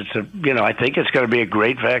lives. I think it's going to be a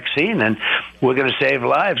great vaccine, and we're going to save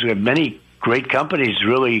lives. We have many great companies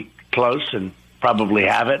really close and probably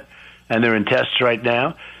have it, and they're in tests right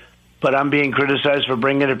now. But I'm being criticized for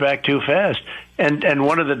bringing it back too fast. And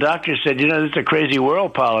one of the doctors said, it's a crazy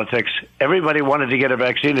world, politics. Everybody wanted to get a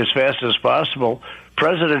vaccine as fast as possible.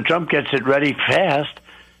 President Trump gets it ready fast,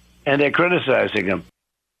 and they're criticizing him.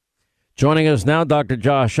 Joining us now, Dr.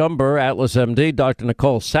 Josh Umbehr, Atlas MD, Dr.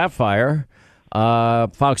 Nicole Saphier,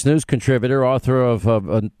 Fox News contributor, author of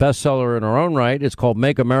a bestseller in her own right. It's called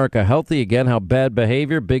Make America Healthy Again, How Bad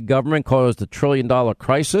Behavior, Big Government Caused a $1 trillion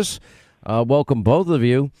Crisis. Welcome, both of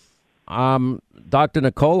you. Dr.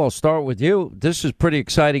 Nicole, I'll start with you. This is pretty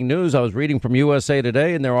exciting news. I was reading from USA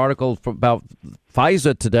Today and their article about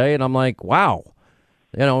Pfizer today, and I'm like, wow.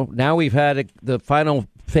 Now we've had the final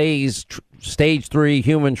phase, stage 3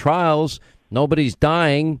 human trials. Nobody's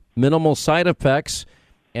dying, minimal side effects,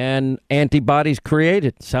 and antibodies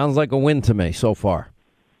created. Sounds like a win to me so far.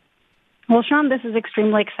 Well, Sean, this is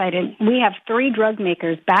extremely exciting. We have 3 drug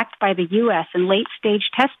makers backed by the U.S. in late-stage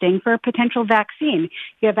testing for a potential vaccine.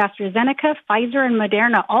 You have AstraZeneca, Pfizer, and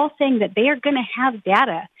Moderna all saying that they are going to have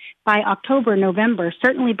data by October, November,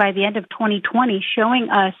 certainly by the end of 2020, showing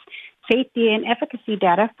us safety and efficacy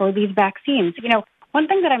data for these vaccines. One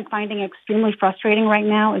thing that I'm finding extremely frustrating right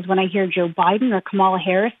now is when I hear Joe Biden or Kamala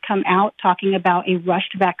Harris come out talking about a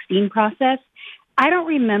rushed vaccine process. I don't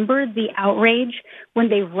remember the outrage when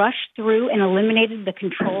they rushed through and eliminated the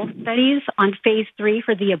control studies on phase 3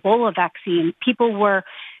 for the Ebola vaccine. People were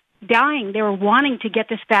dying. They were wanting to get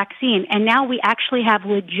this vaccine. And now we actually have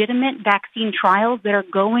legitimate vaccine trials that are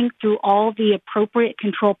going through all the appropriate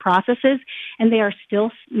control processes. And they are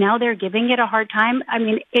still, now they're giving it a hard time. I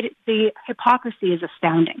mean, the hypocrisy is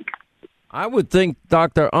astounding. I would think,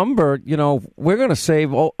 Dr. Umbehr, we're going to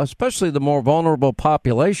save, especially the more vulnerable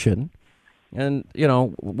population. And,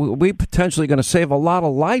 we potentially going to save a lot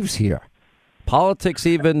of lives here. Politics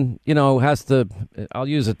even, has to, I'll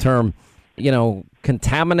use a term,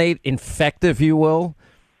 contaminate, infect, if you will,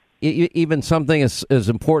 even something as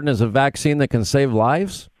important as a vaccine that can save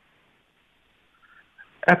lives?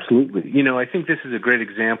 Absolutely. I think this is a great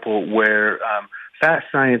example where fast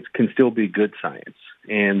science can still be good science.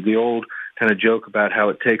 And the old kind of joke about how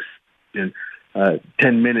it takes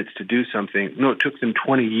 10 minutes to do something. No, it took them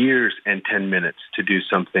 20 years and 10 minutes to do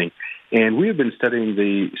something. And we have been studying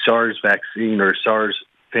the SARS vaccine or SARS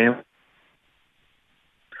family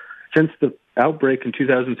since the outbreak in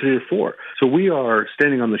 2003 or 4. So we are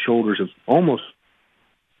standing on the shoulders of almost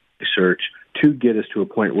research to get us to a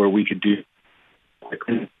point where we could do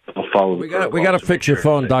follow. We got to fix your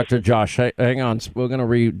phone, Dr. Josh. Hang on. We're going to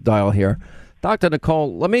redial here. Dr.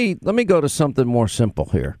 Nicole, let me go to something more simple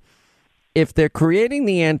here. If they're creating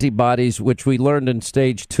the antibodies, which we learned in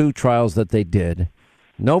stage 2 trials that they did,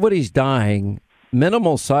 nobody's dying,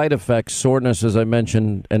 minimal side effects, soreness, as I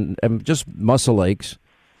mentioned, and just muscle aches.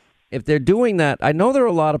 If they're doing that, I know there are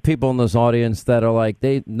a lot of people in this audience that are like,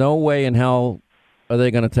 no way in hell are they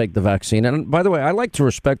going to take the vaccine. And by the way, I like to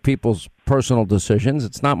respect people's personal decisions.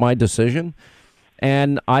 It's not my decision.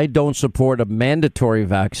 And I don't support a mandatory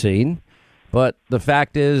vaccine. But the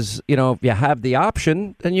fact is, if you have the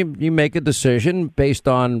option, then you make a decision based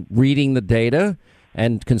on reading the data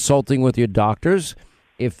and consulting with your doctors.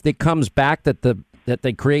 If it comes back that the that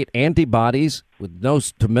they create antibodies with no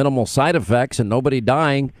to minimal side effects and nobody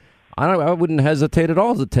dying, I wouldn't hesitate at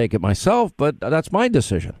all to take it myself, but that's my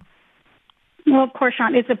decision. Well, of course,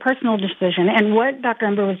 Sean, it's a personal decision. And what Dr.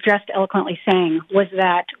 Ember was just eloquently saying was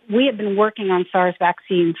that we have been working on SARS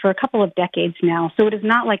vaccines for a couple of decades now. So it is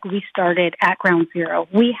not like we started at ground zero.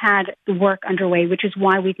 We had the work underway, which is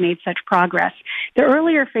why we've made such progress. The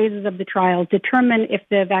earlier phases of the trial determine if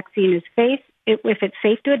the vaccine is if it's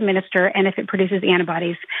safe to administer and if it produces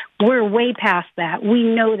antibodies. We're way past that. We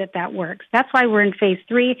know that that works. That's why we're in phase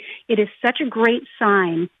 3. It is such a great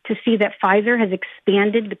sign to see that Pfizer has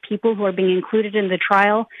expanded the people who are being included in the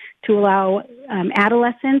trial to allow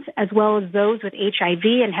adolescents as well as those with HIV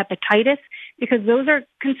and hepatitis, because those are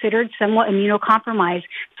considered somewhat immunocompromised.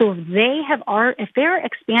 So if they're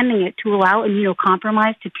expanding it to allow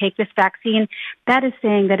immunocompromised to take this vaccine, that is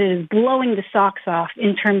saying that it is blowing the socks off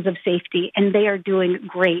in terms of safety, and they are doing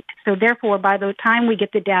great. So therefore, by the time we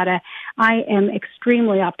get the data, I am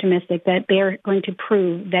extremely optimistic that they are going to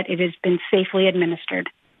prove that it has been safely administered.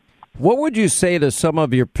 What would you say to some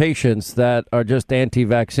of your patients that are just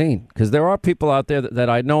anti-vaccine? Because there are people out there that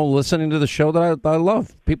I know listening to the show that I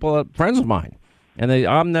love, people, friends of mine. And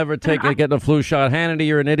I'm never getting a flu shot. Hannity,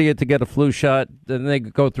 you're an idiot to get a flu shot. Then they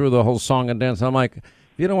go through the whole song and dance. I'm like, if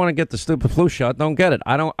you don't want to get the stupid flu shot, don't get it.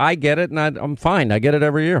 I get it, and I'm fine. I get it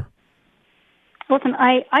every year. Listen,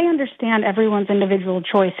 I understand everyone's individual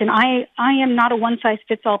choice, and I am not a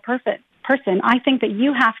one-size-fits-all person. I think that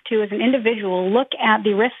you have to, as an individual, look at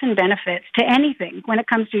the risks and benefits to anything when it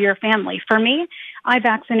comes to your family. For me, I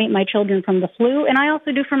vaccinate my children from the flu, and I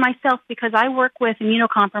also do for myself because I work with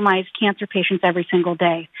immunocompromised cancer patients every single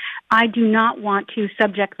day. I do not want to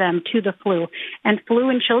subject them to the flu, and flu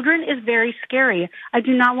in children is very scary. I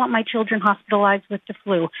do not want my children hospitalized with the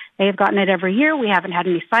flu. They have gotten it every year. We haven't had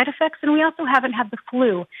any side effects, and we also haven't had the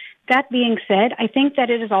flu. That being said, I think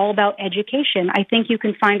that it is all about education. I think you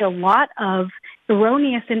can find a lot of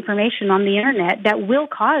erroneous information on the internet that will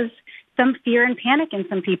cause some fear and panic in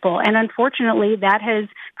some people. And unfortunately, that has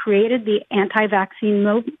created the anti-vaccine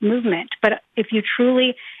movement. But if you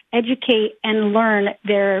truly educate and learn,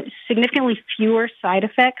 there are significantly fewer side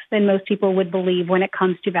effects than most people would believe when it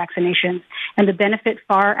comes to vaccinations. And the benefit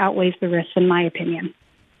far outweighs the risks, in my opinion.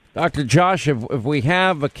 Dr. Josh, if we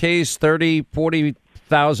have a case, 30,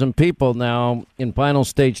 40,000 people now in final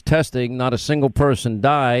stage testing, not a single person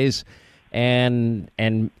dies, and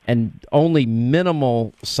only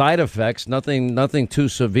minimal side effects, nothing too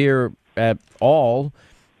severe at all,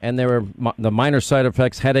 and there are the minor side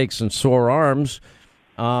effects, headaches and sore arms,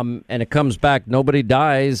 and it comes back, nobody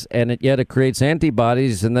dies, and yet it creates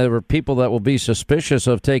antibodies, and there are people that will be suspicious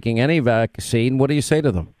of taking any vaccine. What do you say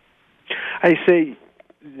to them? I say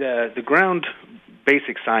the ground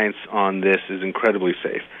basic science on this is incredibly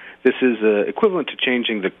safe. This is equivalent to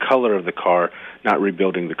changing the color of the car, not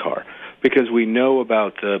rebuilding the car, because we know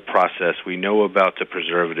about the process, we know about the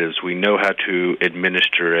preservatives, we know how to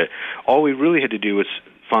administer it. All we really had to do was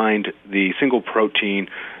find the single protein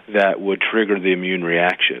that would trigger the immune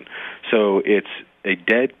reaction. So it's a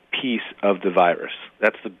dead piece of the virus.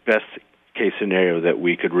 That's the best case scenario that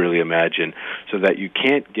we could really imagine, so that you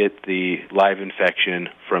can't get the live infection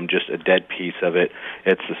from just a dead piece of it.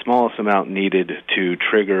 It's the smallest amount needed to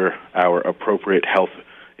trigger our appropriate health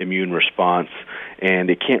immune response, and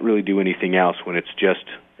it can't really do anything else when it's just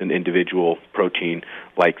an individual protein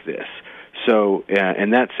like this. So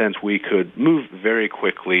in that sense, we could move very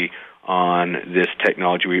quickly on this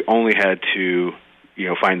technology. We only had to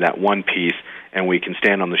find that one piece, and we can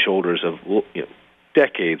stand on the shoulders of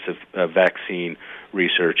decades of vaccine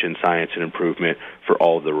research and science and improvement for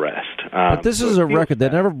all of the rest. But this is a record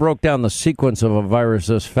that never broke down the sequence of a virus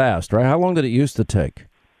this fast, right? How long did it used to take?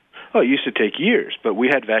 Oh, it used to take years, but we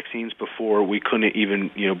had vaccines before we couldn't even,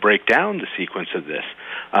 break down the sequence of this,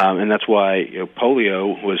 and that's why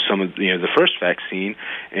polio was some of the first vaccine,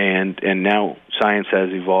 and now science has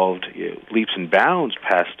evolved leaps and bounds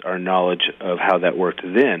past our knowledge of how that worked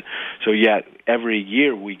then. So, every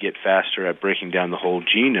year we get faster at breaking down the whole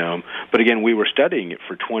genome, but again, we were studying it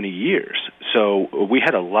for 20 years, so we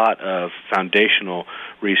had a lot of foundational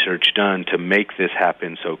research done to make this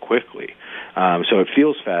happen so quickly. So it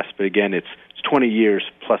feels fast, but again, it's 20 years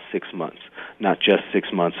plus 6 months, not just 6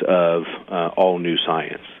 months of all new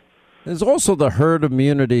science. There's also the herd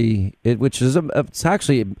immunity, which is it's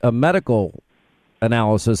actually a medical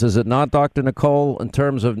analysis, is it not, Dr. Nicole, in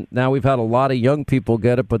terms of now we've had a lot of young people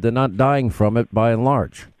get it, but they're not dying from it by and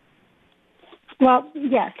large? Well,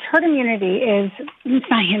 yes, herd immunity is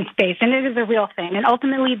science-based, and it is a real thing, and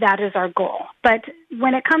ultimately that is our goal. But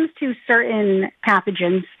when it comes to certain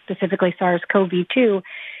pathogens, specifically SARS-CoV-2,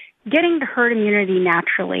 getting to herd immunity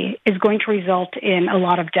naturally is going to result in a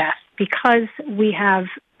lot of death because we have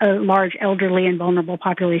a large elderly and vulnerable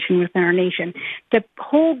population within our nation. The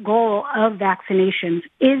whole goal of vaccinations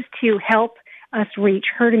is to help us reach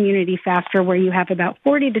herd immunity faster, where you have about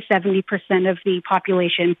 40 to 70% of the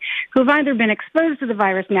population who have either been exposed to the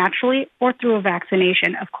virus naturally or through a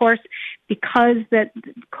vaccination. Of course, because that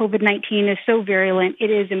COVID-19 is so virulent, it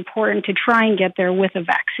is important to try and get there with a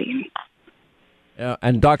vaccine.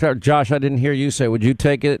 And Dr. Josh, I didn't hear you say, would you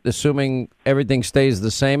take it, assuming everything stays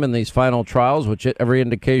the same in these final trials, which every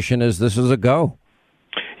indication is this is a go?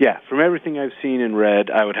 Yeah, from everything I've seen and read,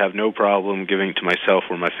 I would have no problem giving it to myself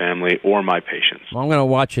or my family or my patients. Well, I'm going to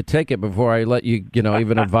watch you take it before I let you,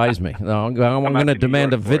 even advise me. No, I'm going to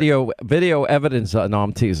demand a video evidence. No,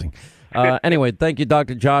 I'm teasing. Anyway, thank you,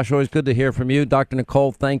 Dr. Josh. Always good to hear from you. Dr.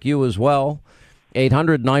 Nicole, thank you as well.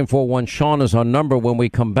 800-941-SEAN is our number when we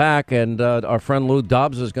come back, and our friend Lou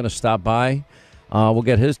Dobbs is going to stop by. We'll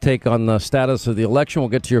get his take on the status of the election. We'll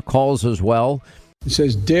get to your calls as well. It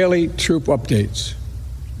says daily troop updates.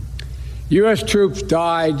 U.S. troops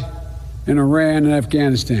died in Iran and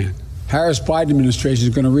Afghanistan. Harris-Biden administration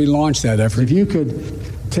is going to relaunch that effort. If you could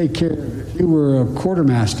take care, if you were a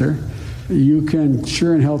quartermaster, you can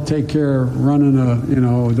sure and hell take care of running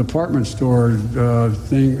a department store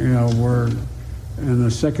thing, where in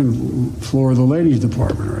the second floor of the ladies'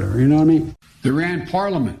 department or whatever. You know what I mean? The Iran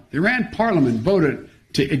Parliament voted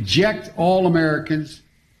to eject all Americans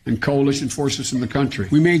and coalition forces from the country.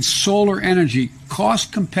 We made solar energy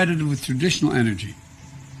cost competitive with traditional energy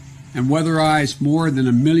and weatherized more than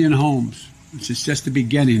 1 million homes, which is just the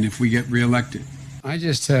beginning if we get reelected. I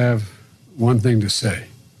just have one thing to say.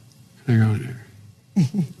 Hang on here.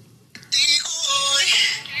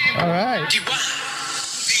 All right.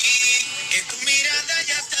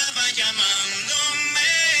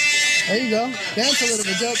 There you go. Dance a little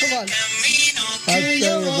bit, Joe. Come on.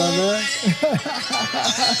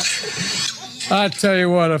 I tell you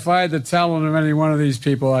what, if I had the talent of any one of these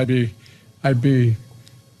people, I'd be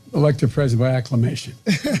elected president by acclamation.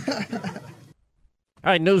 All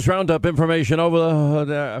right, news roundup information over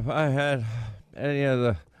there. If I had any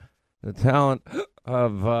of the talent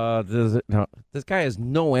of this guy has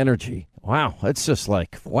no energy. Wow, it's just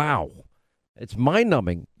like, wow. It's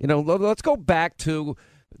mind-numbing. Let's go back to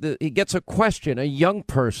he gets a question, a young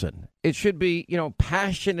person. It should be,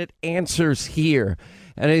 passionate answers here.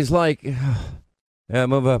 And he's like, yeah,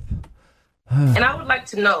 move up. And I would like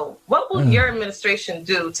to know, what will your administration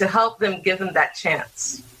do to help them give them that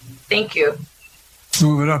chance? Thank you.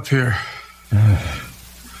 Move it up here.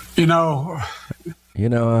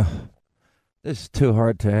 This is too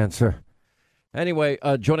hard to answer. Anyway,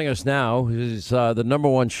 joining us now is the number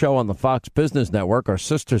one show on the Fox Business Network, our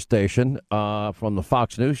sister station from the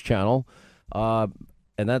Fox News Channel.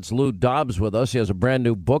 And that's Lou Dobbs with us. He has a brand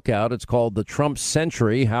new book out. It's called The Trump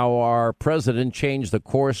Century, How Our President Changed the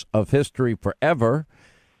Course of History Forever.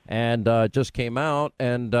 And just came out.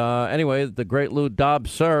 And anyway, the great Lou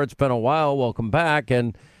Dobbs, sir, it's been a while. Welcome back.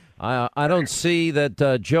 And I don't see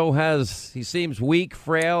that Joe he seems weak,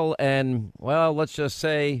 frail, and, well, let's just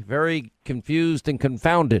say very confused and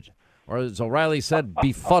confounded. Or as O'Reilly said,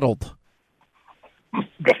 befuddled.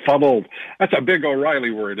 Befuddled. That's a big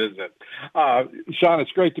O'Reilly word, isn't it? Sean,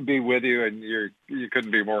 it's great to be with you, and you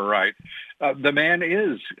couldn't be more right. The man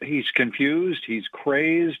he's confused, he's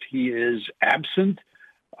crazed, he is absent,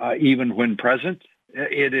 even when present.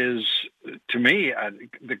 It is, to me,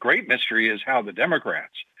 the great mystery is how the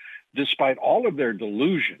Democrats, despite all of their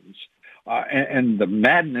delusions and the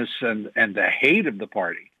madness and the hate of the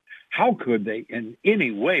party, how could they in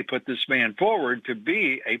any way put this man forward to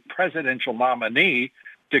be a presidential nominee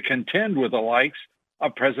to contend with the likes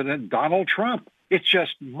of President Donald Trump? It's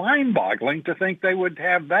just mind-boggling to think they would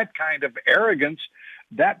have that kind of arrogance,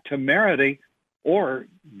 that temerity, or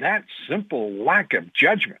that simple lack of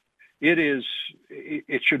judgment.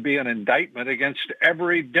 It should be an indictment against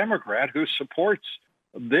every Democrat who supports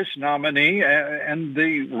this nominee and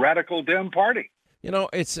the radical Dem party.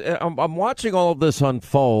 It's I'm watching all of this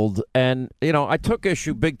unfold, and, I took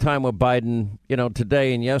issue big time with Biden,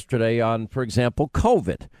 today and yesterday on, for example,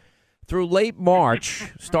 COVID. Through late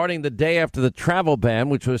March, starting the day after the travel ban,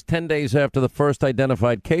 which was 10 days after the first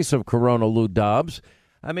identified case of corona, Lou Dobbs,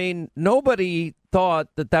 I mean, nobody thought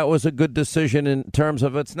that was a good decision in terms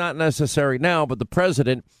of it's not necessary now, but the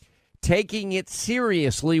president taking it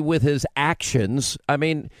seriously with his actions. I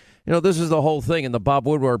mean, this is the whole thing in the Bob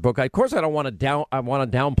Woodward book. Of course, I want to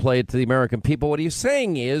downplay it to the American people. What he's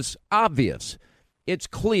saying is obvious. It's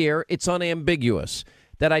clear. It's unambiguous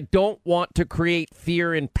that I don't want to create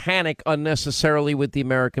fear and panic unnecessarily with the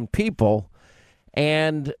American people.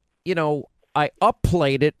 And I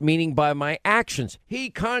upplayed it, meaning by my actions. He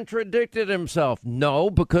contradicted himself. No,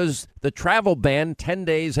 because the travel ban 10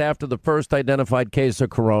 days after the first identified case of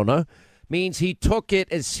corona means he took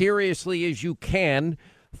it as seriously as you can,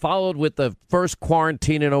 followed with the first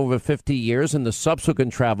quarantine in over 50 years and the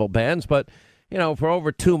subsequent travel bans. But, for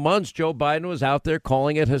over 2 months, Joe Biden was out there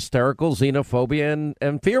calling it hysterical xenophobia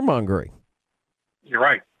and fear-mongering. You're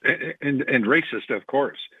right. And racist, of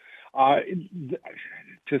course.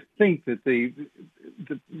 To think that the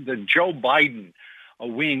Joe Biden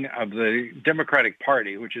wing of the Democratic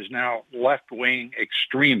Party, which is now left-wing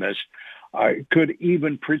extremist, could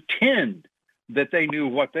even pretend that they knew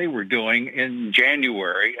what they were doing in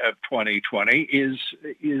January of 2020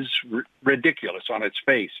 is ridiculous on its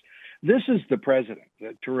face. This is the president,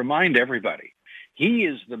 to remind everybody, he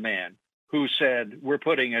is the man who said we're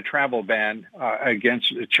putting a travel ban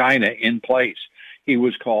against China in place. He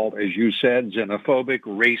was called, as you said, xenophobic,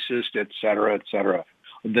 racist, et cetera,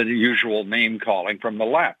 the usual name calling from the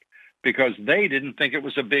left, because they didn't think it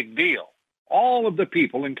was a big deal. All of the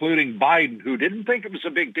people, including Biden, who didn't think it was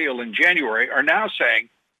a big deal in January, are now saying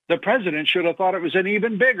the president should have thought it was an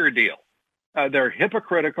even bigger deal. They're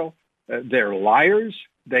hypocritical. They're liars.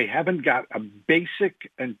 They haven't got a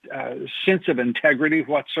basic sense of integrity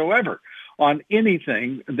whatsoever on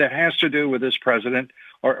anything that has to do with this president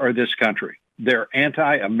or this country. They're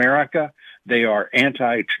anti-America. They are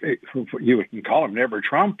you can call them never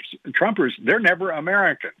Trumpers. They're never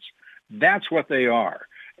Americans. That's what they are.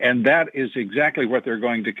 And that is exactly what they're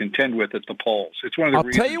going to contend with at the polls. It's one of the I'll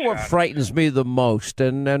reasons, tell you what frightens me the most,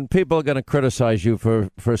 and people are going to criticize you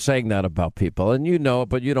for saying that about people, and you know it,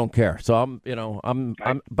 but you don't care. So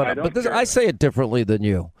I say it differently than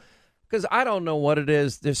you, because I don't know what it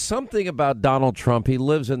is. There's something about Donald Trump. He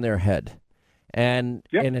lives in their head. And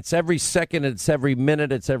it's every second, it's every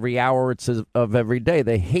minute, it's every hour, it's of every day.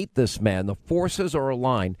 They hate this man. The forces are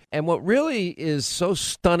aligned. And what really is so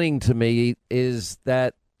stunning to me is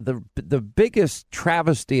that the biggest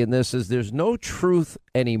travesty in this is there's no truth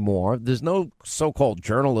anymore. There's no so-called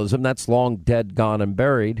journalism. That's long dead, gone, and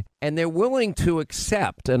buried. And they're willing to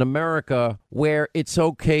accept an America where it's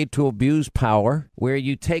okay to abuse power, where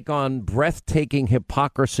you take on breathtaking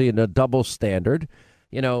hypocrisy and a double standard.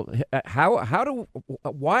 Why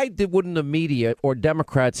wouldn't the media or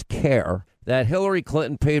Democrats care that Hillary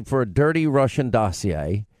Clinton paid for a dirty Russian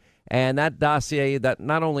dossier, and that dossier that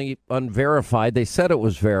not only unverified, they said it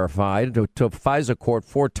was verified to FISA court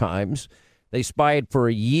 4 times. They spied for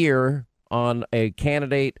a year on a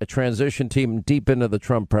candidate, a transition team deep into the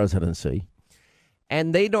Trump presidency.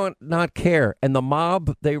 And they don't not care. And the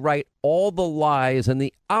mob, they write all the lies and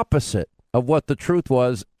the opposite of what the truth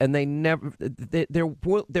was, and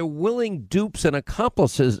they're willing dupes and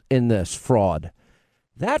accomplices in this fraud.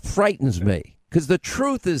 That frightens me, because the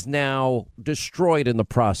truth is now destroyed in the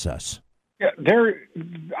process. Yeah,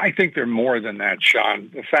 I think they're more than that, Sean.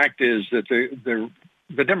 The fact is that the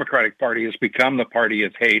Democratic Party has become the party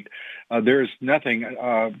of hate. There's nothing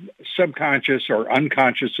subconscious or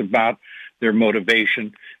unconscious about their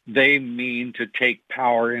motivation. They mean to take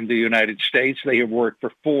power in the United States. They have worked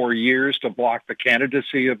for 4 years to block the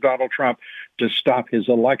candidacy of Donald Trump, to stop his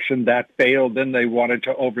election. That failed. Then they wanted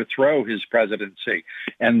to overthrow his presidency.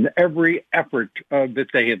 And every effort that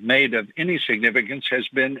they have made of any significance has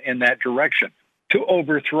been in that direction, to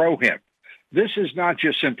overthrow him. This is not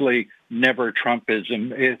just simply never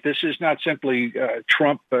Trumpism. This is not simply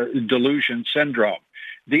Trump delusion syndrome.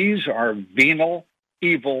 These are venal,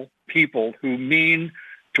 evil people who mean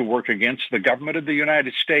to work against the government of the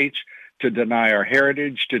United States, to deny our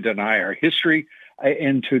heritage, to deny our history,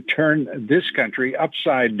 and to turn this country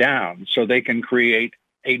upside down so they can create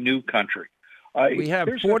a new country. We have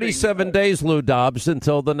 47 days, Lou Dobbs,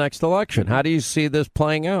 until the next election. How do you see this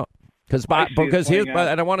playing out? Because here's,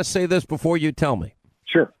 and I want to say this before you tell me.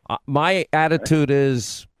 Sure. My attitude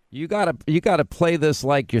is you gotta play this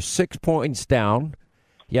like you're 6 points down.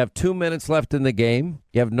 You have 2 minutes left in the game.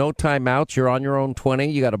 You have no timeouts. You're on your own 20.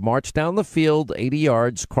 You got to march down the field 80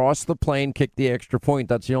 yards, cross the plane, kick the extra point.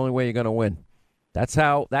 That's the only way you're going to win. That's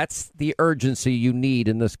the urgency you need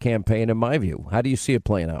in this campaign, in my view. How do you see it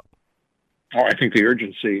playing out? Oh, I think the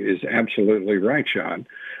urgency is absolutely right, Sean.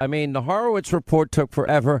 I mean, the Horowitz report took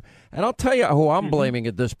forever. And I'll tell you who I'm blaming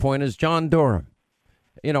at this point is John Durham.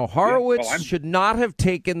 Horowitz should not have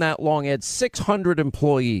taken that long. He had 600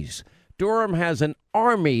 employees. Durham has an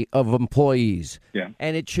army of employees,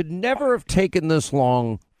 and it should never have taken this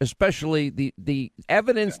long, especially the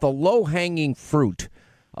evidence, the low-hanging fruit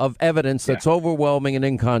of evidence that's overwhelming and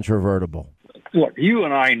incontrovertible. Look, you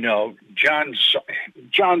and I know John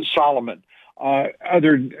Solomon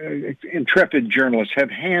other intrepid journalists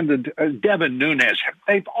have handed, Devin Nunes,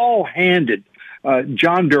 they've all handed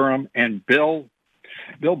John Durham and Bill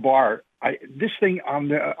Barr this thing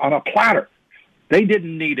on a platter. They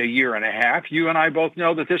didn't need a year and a half. You and I both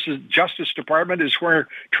know that this is Justice Department is where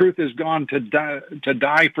truth has gone to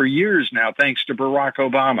die for years now, thanks to Barack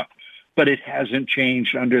Obama. But it hasn't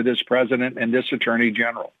changed under this president and this attorney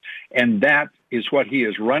general. And that is what he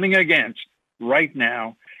is running against right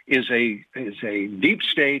now, is a deep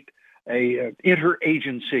state, a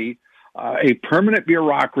interagency, a permanent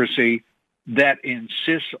bureaucracy that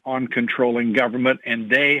insists on controlling government, and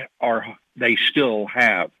they still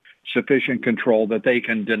have sufficient control that they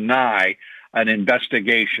can deny an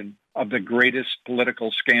investigation of the greatest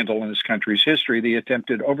political scandal in this country's history, the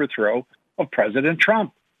attempted overthrow of President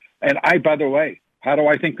Trump. And by the way, how do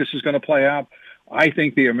I think this is going to play out? I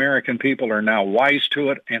think the American people are now wise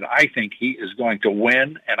to it, and I think he is going to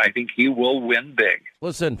win, and I think he will win big.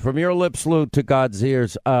 Listen, from your lips, Lou, to God's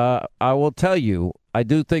ears, I will tell you, I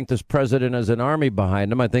do think this president has an army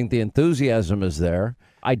behind him. I think the enthusiasm is there.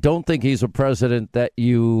 I don't think he's a president that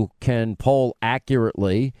you can poll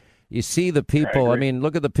accurately. You see the people. I mean,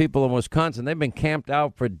 look at the people in Wisconsin. They've been camped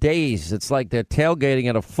out for days. It's like they're tailgating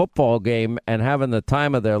at a football game and having the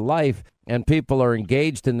time of their life. And people are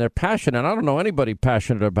engaged and they're passionate. I don't know anybody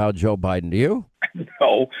passionate about Joe Biden. Do you?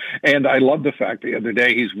 No. And I love the fact the other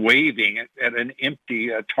day he's waving at an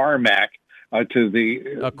empty tarmac to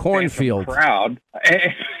the cornfield crowd.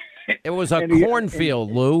 It was a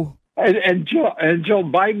cornfield, Lou. And Joe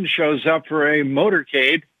Biden shows up for a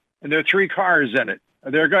motorcade, and there are 3 cars in it.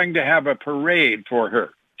 They're going to have a parade for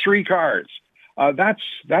her. 3 cars. That's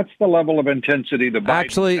the level of intensity the Biden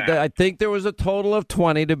Actually, has. I think there was a total of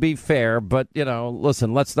 20 to be fair, but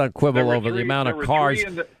listen, let's not quibble over the amount of cars.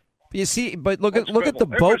 You see, but look at the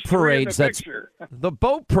boat parades. The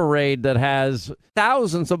boat parade that has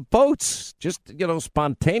thousands of boats, just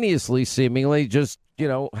spontaneously, seemingly, just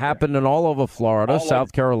happening all over Florida,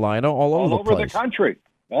 South Carolina, all over the place.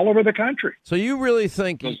 All over the country. So you really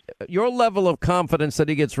think your level of confidence that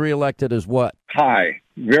he gets reelected is what? High,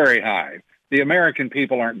 very high. The American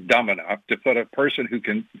people aren't dumb enough to put a person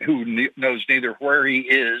who knows neither where he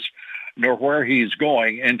is nor where he's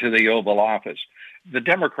going into the Oval Office. The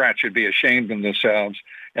Democrats should be ashamed of themselves,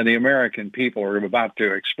 and the American people are about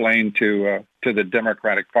to explain to the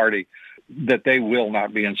Democratic Party that they will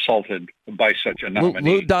not be insulted by such a nominee.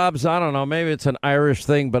 Lou Dobbs, I don't know, maybe it's an Irish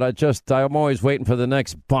thing, but I'm always waiting for the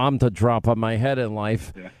next bomb to drop on my head in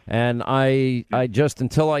life. Yeah. And I just,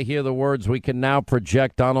 until I hear the words, we can now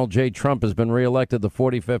project Donald J. Trump has been reelected the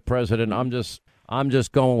 45th president, I'm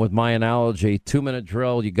just going with my analogy. 2-minute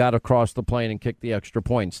drill, you got to cross the plane and kick the extra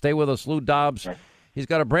point. Stay with us, Lou Dobbs. Right. He's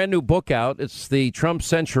got a brand new book out. It's The Trump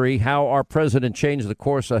Century, How Our President Changed the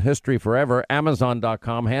Course of History Forever.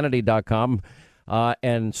 Amazon.com, Hannity.com,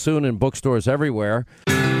 and soon in bookstores everywhere.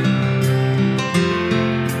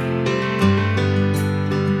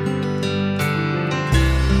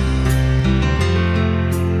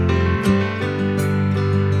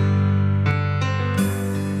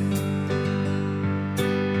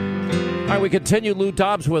 All right, we continue. Lou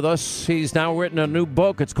Dobbs with us. He's now written a new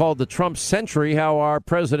book. It's called The Trump Century, How Our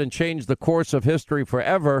President Changed the Course of History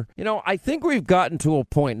Forever. I think we've gotten to a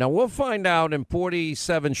point. Now, we'll find out in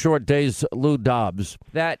 47 short days, Lou Dobbs,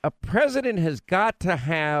 that a president has got to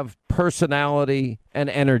have personality and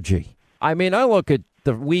energy. I mean, I look at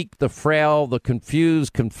the weak, the frail, the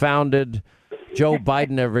confused, confounded Joe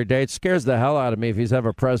Biden every day. It scares the hell out of me if he's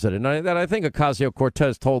ever president. And I think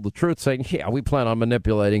Ocasio-Cortez told the truth, saying, yeah, we plan on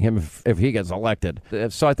manipulating him if he gets elected.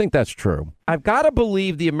 So I think that's true. I've got to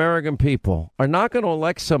believe the American people are not going to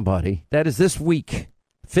elect somebody that is this weak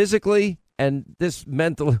physically and this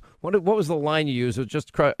mental. What was the line you used?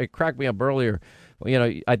 It cracked me up earlier.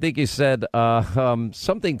 I think you said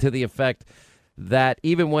something to the effect that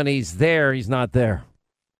even when he's there, he's not there.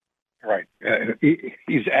 Right.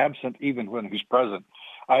 He's absent even when he's present.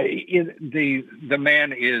 The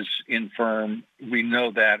man is infirm. We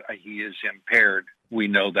know that. He is impaired. We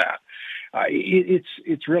know that.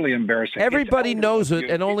 It's really embarrassing. Everybody knows it,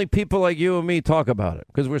 and only people like you and me talk about it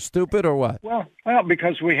because we're stupid or what? Well,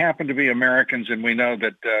 because we happen to be Americans, and we know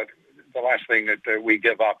that the last thing that we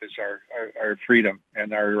give up is our freedom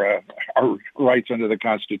and our rights under the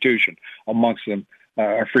Constitution, amongst them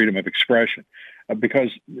our freedom of expression. Because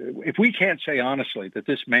if we can't say honestly that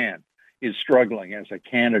this man is struggling as a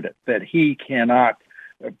candidate, that he cannot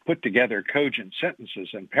put together cogent sentences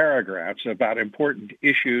and paragraphs about important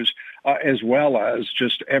issues, as well as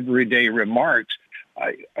just everyday remarks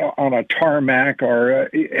on a tarmac or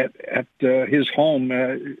at his home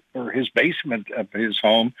or his basement of his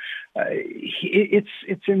home,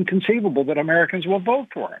 It's inconceivable that Americans will vote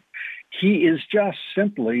for him. He's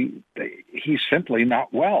simply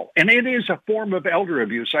not well. And it is a form of elder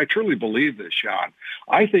abuse. I truly believe this, Sean.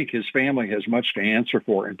 I think his family has much to answer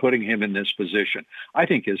for in putting him in this position. I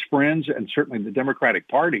think his friends and certainly the Democratic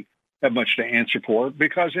Party have much to answer for,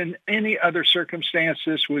 because in any other circumstance,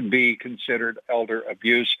 this would be considered elder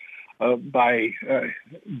abuse by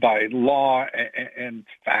law and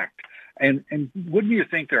fact. And wouldn't you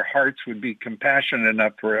think their hearts would be compassionate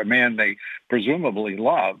enough for a man they presumably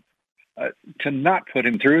love to not put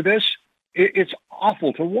him through this? It's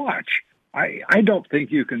awful to watch. I don't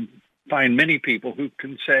think you can find many people who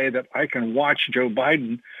can say that I can watch Joe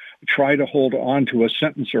Biden try to hold on to a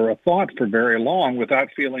sentence or a thought for very long without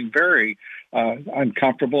feeling very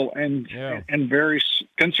uncomfortable and very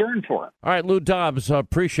concerned for him. All right, Lou Dobbs,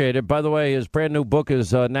 appreciate it. By the way, his brand new book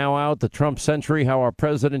is now out, The Trump Century, How Our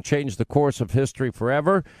President Changed the Course of History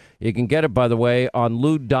Forever. You can get it, by the way, on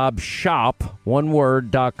Lou Dobbs Shop,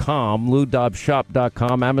 oneword.com,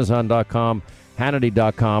 LouDobbsShop.com, Amazon.com,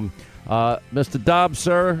 Hannity.com. Mr. Dobbs,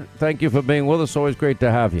 sir, thank you for being with us. Always great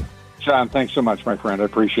to have you. Sean, thanks so much, my friend. I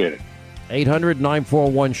appreciate it.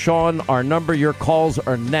 800-941-SEAN, our number. Your calls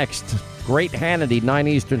are next. Great Hannity, 9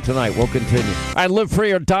 Eastern tonight. We'll continue. I Live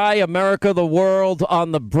Free or Die, America, the world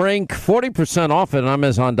on the brink. 40% off at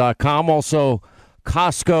Amazon.com. Also,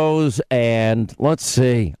 Costco's, and let's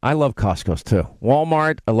see. I love Costco's, too.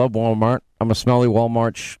 Walmart. I love Walmart. I'm a smelly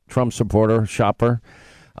Walmart Trump supporter, shopper.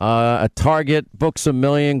 At Target, Books A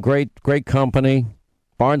Million, great company.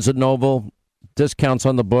 Barnes & Noble, discounts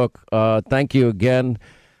on the book. Thank you again.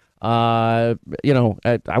 I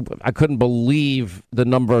couldn't believe the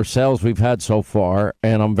number of sales we've had so far,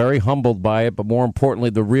 and I'm very humbled by it. But more importantly,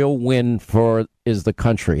 the real win is the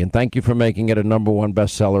country. And thank you for making it a #1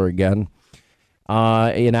 bestseller again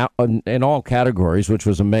in all categories, which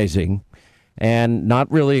was amazing. And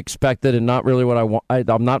not really expected, and not really what I want.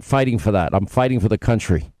 I'm not fighting for that. I'm fighting for the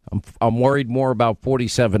country. I'm worried more about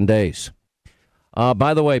 47 days.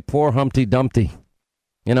 By the way, poor Humpty Dumpty.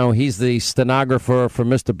 You know, he's the stenographer for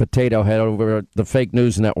Mr. Potato Head over at the fake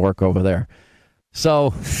news network over there.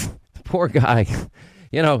 So, poor guy.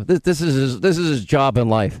 You know, this is his job in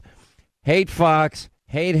life. Hate Fox,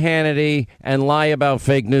 hate Hannity, and lie about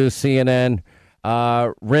fake news, CNN.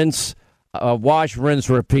 Rinse, wash, rinse,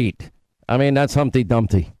 repeat. I mean, that's Humpty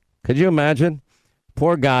Dumpty. Could you imagine?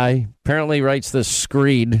 Poor guy apparently writes this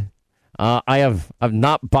screed. I've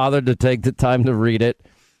not bothered to take the time to read it,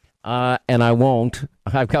 and I won't.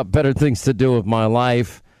 I've got better things to do with my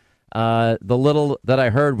life. The little that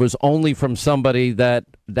I heard was only from somebody that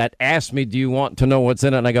asked me, do you want to know what's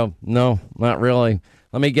in it? And I go, no, not really.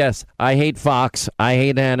 Let me guess. I hate Fox. I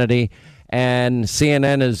hate Hannity. And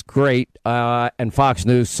CNN is great, and Fox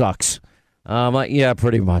News sucks. Yeah,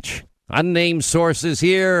 pretty much. Unnamed sources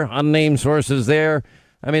here, unnamed sources there.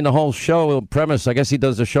 I mean, the whole show premise, I guess he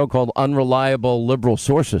does a show called Unreliable Liberal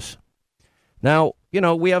Sources. Now, you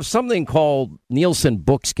know, we have something called Nielsen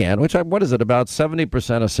Book Scan, which, what is it, about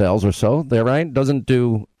 70% of sales or so. They're right. Doesn't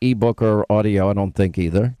do ebook or audio, I don't think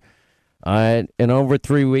either. In over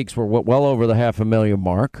 3 weeks, we're well over the 500,000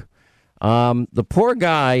 mark. The poor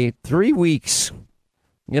guy, 3 weeks,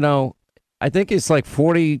 you know, I think it's like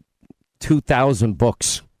 42,000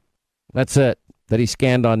 books. That's it, that he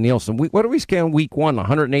scanned on Nielsen. What did we scan week 1?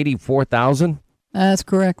 184,000? That's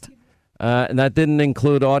correct. And that didn't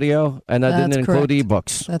include audio, and that didn't include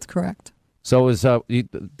ebooks. That's correct. So is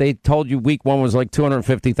they told you week 1 was like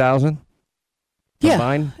 250,000? Yeah,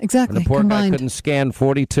 combined? exactly. And the poor combined. guy couldn't scan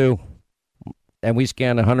 42, and we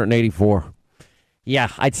scanned 184. Yeah,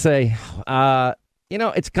 I'd say,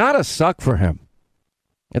 it's got to suck for him.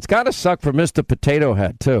 It's got to suck for Mr. Potato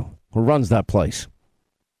Head, too, who runs that place.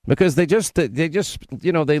 Because they just, they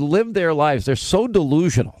live their lives. They're so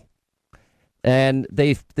delusional. And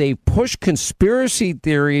they push conspiracy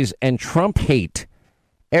theories and Trump hate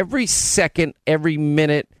every second, every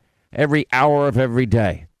minute, every hour of every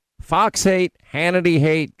day. Fox hate, Hannity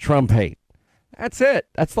hate, Trump hate. That's it.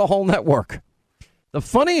 That's the whole network. The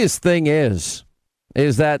funniest thing is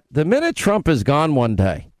that the minute Trump is gone one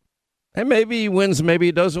day, and maybe he wins, maybe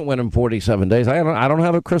he doesn't win in 47 days. I don't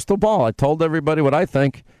have a crystal ball. I told everybody what I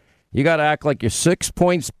think. You got to act like you're 6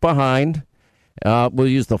 points behind. We'll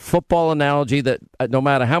use the football analogy that no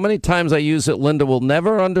matter how many times I use it, Linda will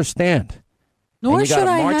never understand. Nor should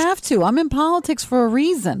I have to. I'm in politics for a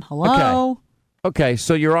reason. Hello? Okay,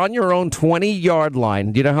 so you're on your own 20-yard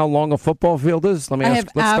line. Do you know how long a football field is? I have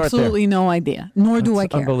absolutely no idea, nor do I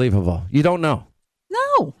care. Unbelievable. You don't know?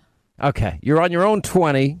 No. Okay, you're on your own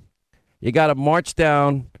 20. You got to march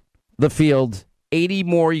down the field 80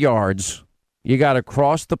 more yards, You got to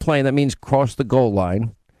cross the plane. That means cross the goal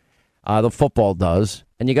line. The football does.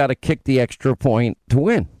 And you got to kick the extra point to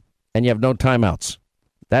win. And you have no timeouts.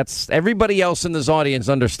 That's everybody else in this audience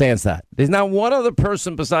understands that. There's not one other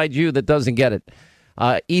person besides you that doesn't get it.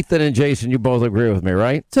 Ethan and Jason, you both agree with me,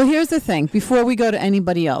 right? So here's the thing. Before we go to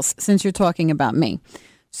anybody else, since you're talking about me.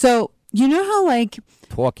 So you know how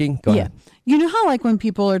Talking? Go ahead. You know how when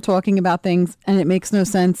people are talking about things and it makes no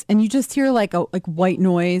sense and you just hear like white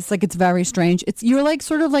noise, like it's very strange. You're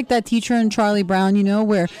sort of like that teacher in Charlie Brown,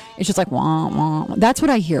 where it's just like wah, wah, wah. That's what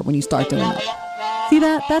I hear when you start doing that. See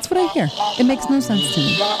that? That's what I hear. It makes no sense to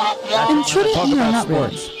me. And should it? Not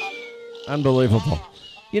sports. Really. Unbelievable.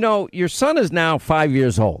 Your son is now 5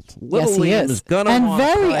 years old. Yes, he is. And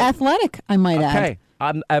very athletic, I might add. Okay.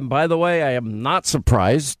 And by the way, I am not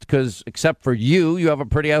surprised because except for you have a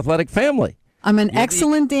pretty athletic family. I'm an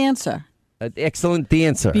excellent dancer. An excellent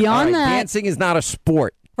dancer. Beyond that, dancing is not a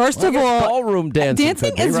sport. First of all, ballroom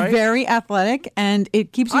dancing is right? very athletic, and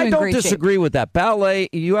it keeps you in great shape. I don't disagree with that. Ballet,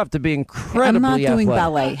 you have to be incredibly I'm not doing athletic.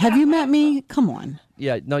 ballet. Have you met me? Come on.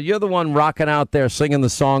 Yeah, no, you're the one rocking out there singing the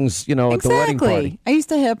songs, at the wedding party. I used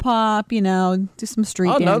to hip hop, do some street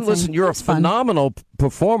dancing. No, listen, you're a phenomenal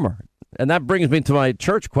performer. And that brings me to my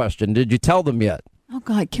church question. Did you tell them yet? Oh,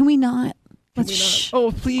 God, can we not?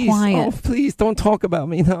 Oh, please. Quiet. Oh, please, don't talk about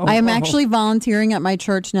me now. I am actually volunteering at my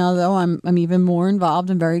church now, though. I'm even more involved.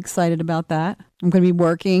 I'm very excited about that. I'm going to be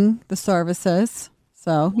working the services.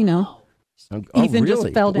 So, Ethan just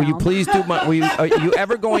fell down. Will you please do my? Are you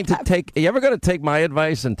ever going to take my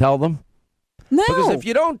advice and tell them? No. Because if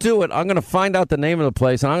you don't do it, I'm going to find out the name of the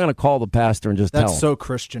place and I'm going to call the pastor and just tell him. That's so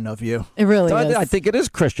Christian of you. It really is. I think it is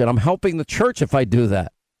Christian. I'm helping the church if I do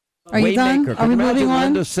that. Are you done? Waymaker. Are we moving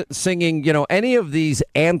on? Linda singing, any of these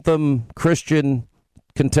anthem Christian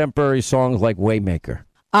contemporary songs like Waymaker.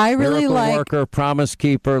 I really Miracle Worker, Promise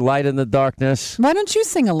Keeper, Light in the Darkness. Why don't you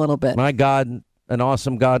sing a little bit? My God, an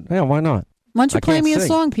awesome God. Yeah, why not? Why don't you play me a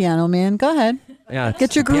song, Piano Man? Go ahead. Yeah,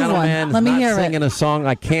 get your groove on. Let me hear it. Singing a song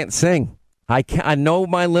I can't sing. I know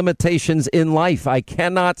my limitations in life. I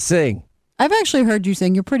cannot sing. I've actually heard you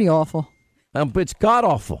sing. You're pretty awful. It's god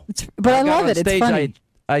awful. But I love it. It's funny.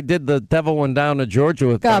 I did the Devil Went Down to Georgia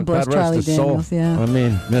with God bless Charlie Daniels. Soul. Yeah. I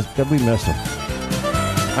mean, we miss him.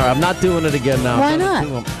 All right, I'm not doing it again now. Why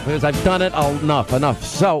not? Because I've done it enough.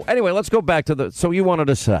 So anyway, let's go back to so you wanted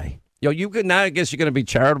to say. You could now. I guess you're going to be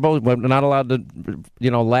charitable. We're not allowed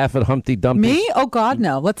to, laugh at Humpty Dumpty. Me? Oh God,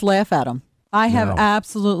 no. Let's laugh at him. I have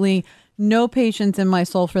absolutely no patience in my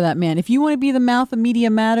soul for that man. If you want to be the mouth of Media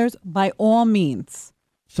Matters, by all means.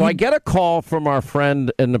 So I get a call from our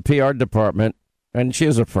friend in the PR department, and she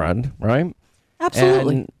is a friend, right?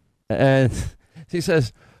 Absolutely. And she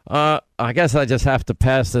says, I guess I just have to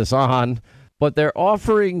pass this on, but they're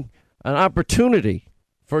offering an opportunity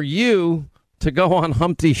for you to go on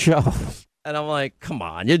Humpty's show. And I'm like, come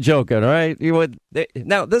on, you're joking, right?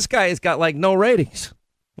 Now, this guy has got no ratings,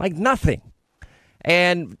 nothing.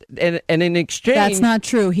 And in exchange... That's not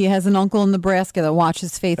true. He has an uncle in Nebraska that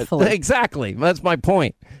watches faithfully. Exactly. That's my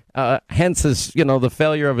point. Hence the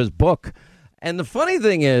failure of his book. And the funny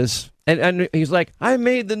thing is, and he's like, I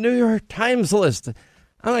made the New York Times list.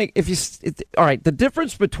 I'm like, all right, the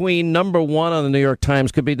difference between number one on the New York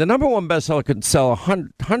Times could be the number one bestseller could sell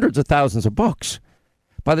hundreds of thousands of books.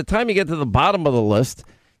 By the time you get to the bottom of the list,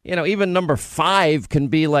 even number 5 can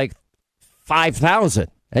be 5,000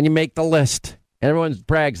 and you make the list. Everyone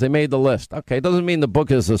brags they made the list. Okay, it doesn't mean the book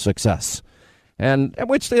is a success. And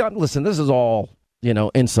listen, this is all,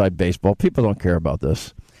 inside baseball. People don't care about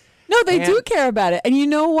this. No, they do care about it. And you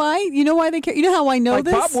know why? You know why they care? You know how I know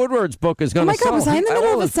this? Bob Woodward's book is going to sell. Oh, my God, was I in the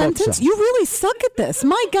middle of a sentence? You really suck at this.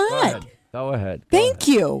 My God. Go ahead. Thank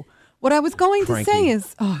you. What I was going to say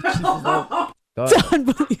is... Oh, it's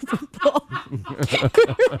unbelievable.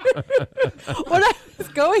 What I was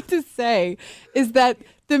going to say is that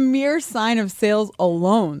the mere sign of sales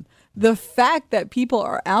alone, the fact that people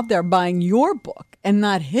are out there buying your book and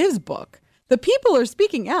not his book, the people are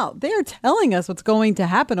speaking out. They are telling us what's going to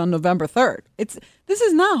happen on November 3rd. This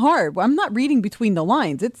is not hard. I'm not reading between the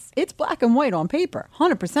lines. It's black and white on paper,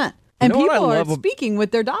 100%. And people are speaking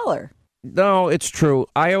with their dollar. No, it's true.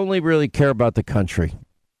 I only really care about the country.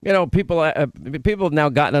 People have now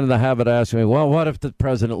gotten into the habit of asking me, well, what if the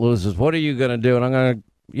president loses? What are you going to do? And I'm going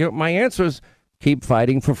to, my answer is keep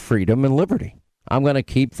fighting for freedom and liberty. I'm going to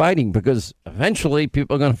keep fighting because eventually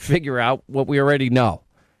people are going to figure out what we already know.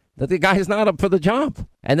 that the guy's not up for the job.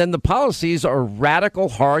 And then the policies are radical,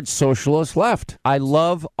 hard socialist left. I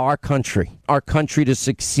love our country to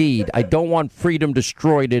succeed. I don't want freedom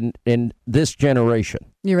destroyed in this generation.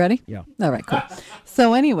 You ready? Yeah. All right, cool.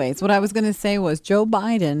 So anyways, what I was going to say was Joe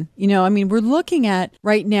Biden, we're looking at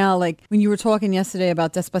right now, like when you were talking yesterday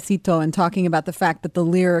about Despacito and talking about the fact that the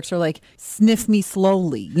lyrics are like, sniff me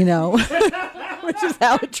slowly, which is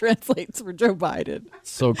how it translates for Joe Biden.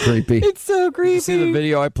 So creepy. It's so creepy. Did you see the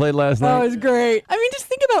video I played last night? Oh, it's great. I mean, just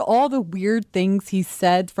think about all the weird things he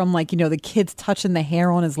said, from like, the kids touching the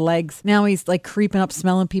hair on his legs. Now he's like creeping up,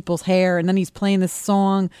 smelling people's hair. And then he's playing this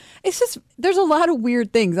song. It's just, there's a lot of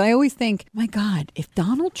weird things. I always think, my God, if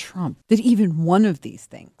Donald Trump did even one of these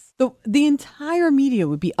things, the entire media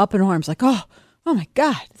would be up in arms like, oh my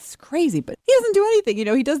God, this is crazy. But he doesn't do anything.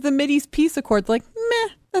 He does the Mideast peace accords like,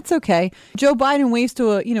 meh. That's okay. Joe Biden waves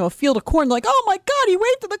to a field of corn like, oh my God, he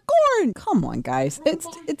waved to the corn. Come on, guys. It's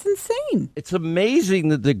insane. It's amazing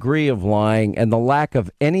the degree of lying and the lack of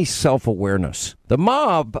any self-awareness. The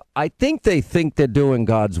mob, I think they're doing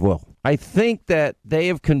God's will. I think that they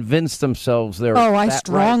have convinced themselves they're I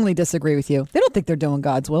strongly disagree with you. They don't think they're doing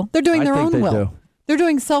God's will. They're doing their own will. Do. They're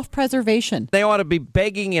doing self-preservation. They ought to be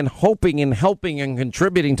begging and hoping and helping and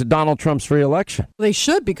contributing to Donald Trump's reelection. They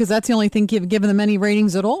should, because that's the only thing giving them any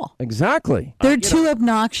ratings at all. Exactly. They're too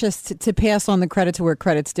obnoxious to pass on the credit to where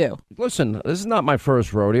credit's due. Listen, this is not my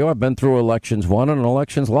first rodeo. I've been through elections won and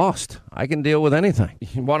elections lost. I can deal with anything.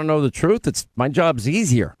 You want to know the truth? My job's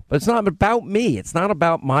easier. But it's not about me. It's not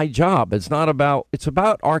about my job. It's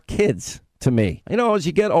about our kids to me. As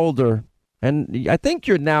you get older, and I think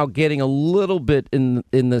you're now getting a little bit in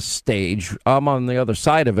this stage. I'm on the other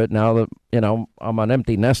side of it now that, I'm an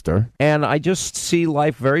empty nester. And I just see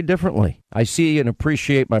life very differently. I see and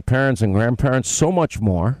appreciate my parents and grandparents so much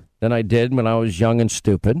more than I did when I was young and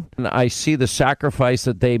stupid. And I see the sacrifice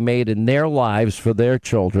that they made in their lives for their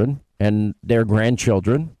children and their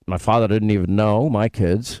grandchildren. My father didn't even know my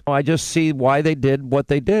kids. I just see why they did what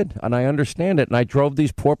they did, and I understand it, and I drove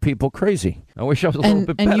these poor people crazy. I wish I was a little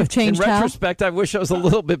bit better. And you've changed. In retrospect, I wish I was a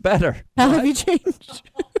little bit better. How have you changed?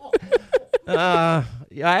 I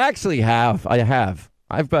actually have. I have.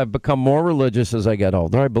 I've become more religious as I get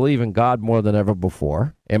older. I believe in God more than ever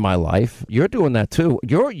before in my life. You're doing that too.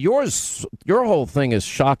 Your whole thing has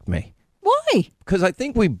shocked me. Why? Because I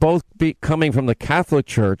think we both coming from the Catholic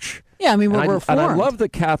Church. Yeah, I mean, we're reformed. And I love the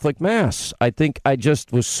Catholic Mass. I think I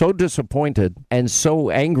just was so disappointed and so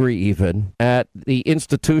angry even at the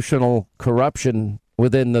institutional corruption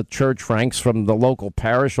within the church ranks from the local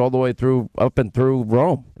parish all the way up and through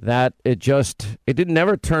Rome, that it didn't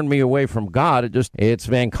never turn me away from God. It's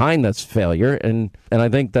mankind that's failure. And I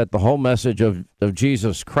think that the whole message of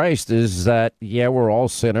Jesus Christ is that, yeah, we're all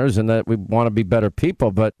sinners and that we want to be better people.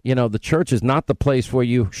 But, the church is not the place where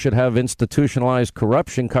you should have institutionalized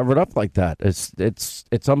corruption covered up like that.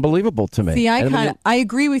 It's unbelievable to me. See, I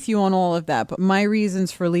agree with you on all of that, but my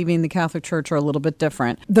reasons for leaving the Catholic Church are a little bit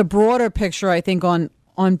different. The broader picture, I think, on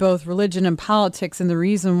both religion and politics, and the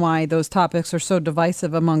reason why those topics are so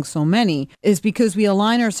divisive among so many is because we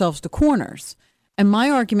align ourselves to corners. And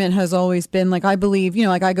my argument has always been, I believe,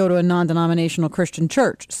 I go to a non-denominational Christian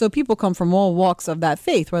church. So people come from all walks of that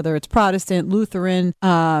faith, whether it's Protestant, Lutheran,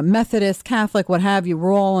 Methodist, Catholic, what have you.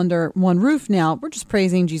 We're all under one roof now. We're just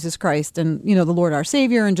praising Jesus Christ and, the Lord our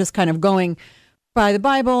Savior, and just kind of going by the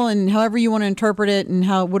Bible and however you want to interpret it, and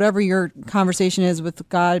whatever your conversation is with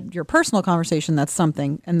God, your personal conversation, that's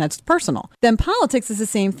something, and that's personal. Then politics is the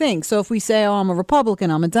same thing. So if we say, I'm a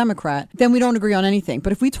Republican, I'm a Democrat, then we don't agree on anything.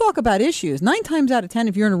 But if we talk about issues, 9 times out of 10,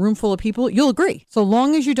 if you're in a room full of people, you'll agree, so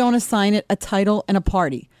long as you don't assign it a title and a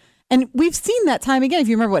party. And we've seen that time again. If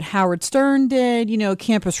you remember what Howard Stern did,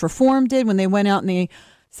 Campus Reform did when they went out and they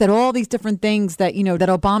said all these different things that, that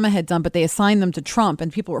Obama had done, but they assigned them to Trump,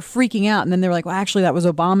 and people were freaking out. And then they were like, well, actually, that was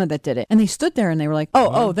Obama that did it. And they stood there and they were like,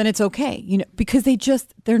 then it's okay. Because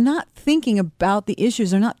they're not thinking about the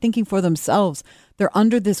issues. They're not thinking for themselves. They're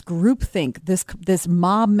under this groupthink, this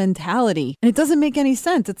mob mentality. And it doesn't make any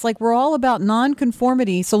sense. It's like we're all about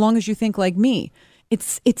nonconformity so long as you think like me.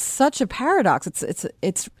 It's such a paradox.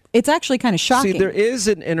 It's actually kind of shocking. See, there is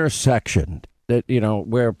an intersection that,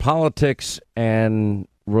 where politics and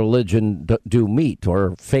religion do meet,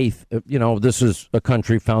 or faith. This is a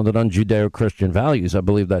country founded on Judeo-Christian values. I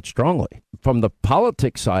believe that strongly. From the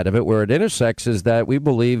politics side of it, where it intersects is that we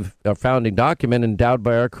believe our founding document, endowed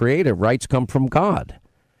by our Creator, rights come from God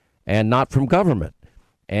and not from government.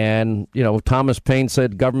 And, Thomas Paine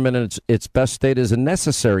said government in its best state is a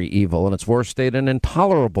necessary evil, and its worst state an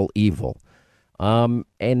intolerable evil. And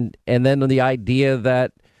then the idea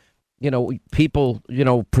that people,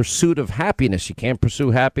 pursuit of happiness. You can't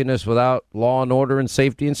pursue happiness without law and order and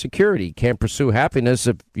safety and security. You can't pursue happiness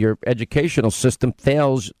if your educational system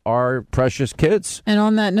fails our precious kids. And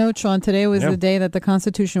on that note, Sean, today was the day that the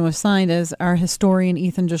Constitution was signed, as our historian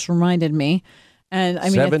Ethan just reminded me. And I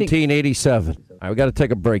mean, 1787. All right, we got to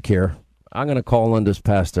take a break here. I'm going to call Linda's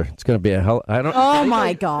pastor. It's going to be a hell. Oh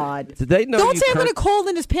my God! Did they know? Don't say I'm going to call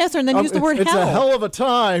Linda's pastor and then use the word hell. It's a hell of a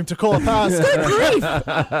time to call a pastor. Good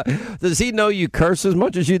grief! Does he know you curse as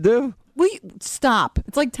much as you do? Will you stop?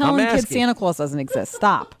 It's like telling kids Santa Claus doesn't exist.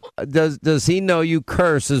 Stop. Does he know you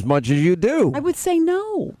curse as much as you do? I would say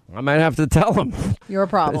no. I might have to tell him. You're a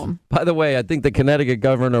problem. By the way, I think the Connecticut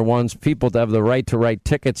governor wants people to have the right to write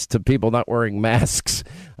tickets to people not wearing masks.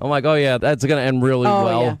 I'm like, oh yeah, that's going to end really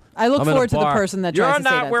well. Yeah. I look forward to the person that tries to say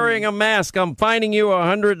that. You're not wearing a mask. I'm fining you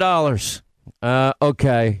 $100.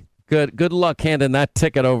 Okay. Good luck handing that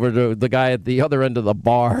ticket over to the guy at the other end of the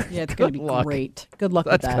bar. Yeah, it's going to be great. Good luck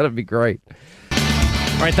with that. That's going to be great.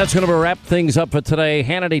 All right, that's going to wrap things up for today.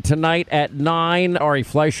 Hannity tonight at 9. Ari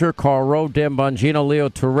Fleischer, Carl Rove, Dan Bongino, Leo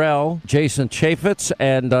Terrell, Jason Chaffetz,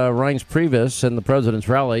 and Reince Priebus in the President's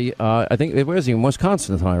Rally. I think, where's he? In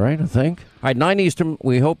Wisconsin tonight, right? I think. All right, 9 Eastern.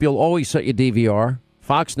 We hope you'll always set your DVR.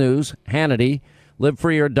 Fox News, Hannity. Live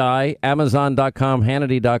Free or Die, Amazon.com,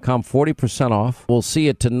 Hannity.com, 40% off. We'll see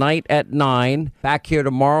you tonight at 9. Back here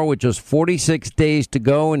tomorrow with just 46 days to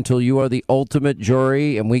go until you are the ultimate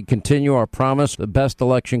jury, and we continue our promise, the best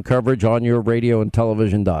election coverage on your radio and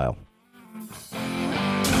television dial.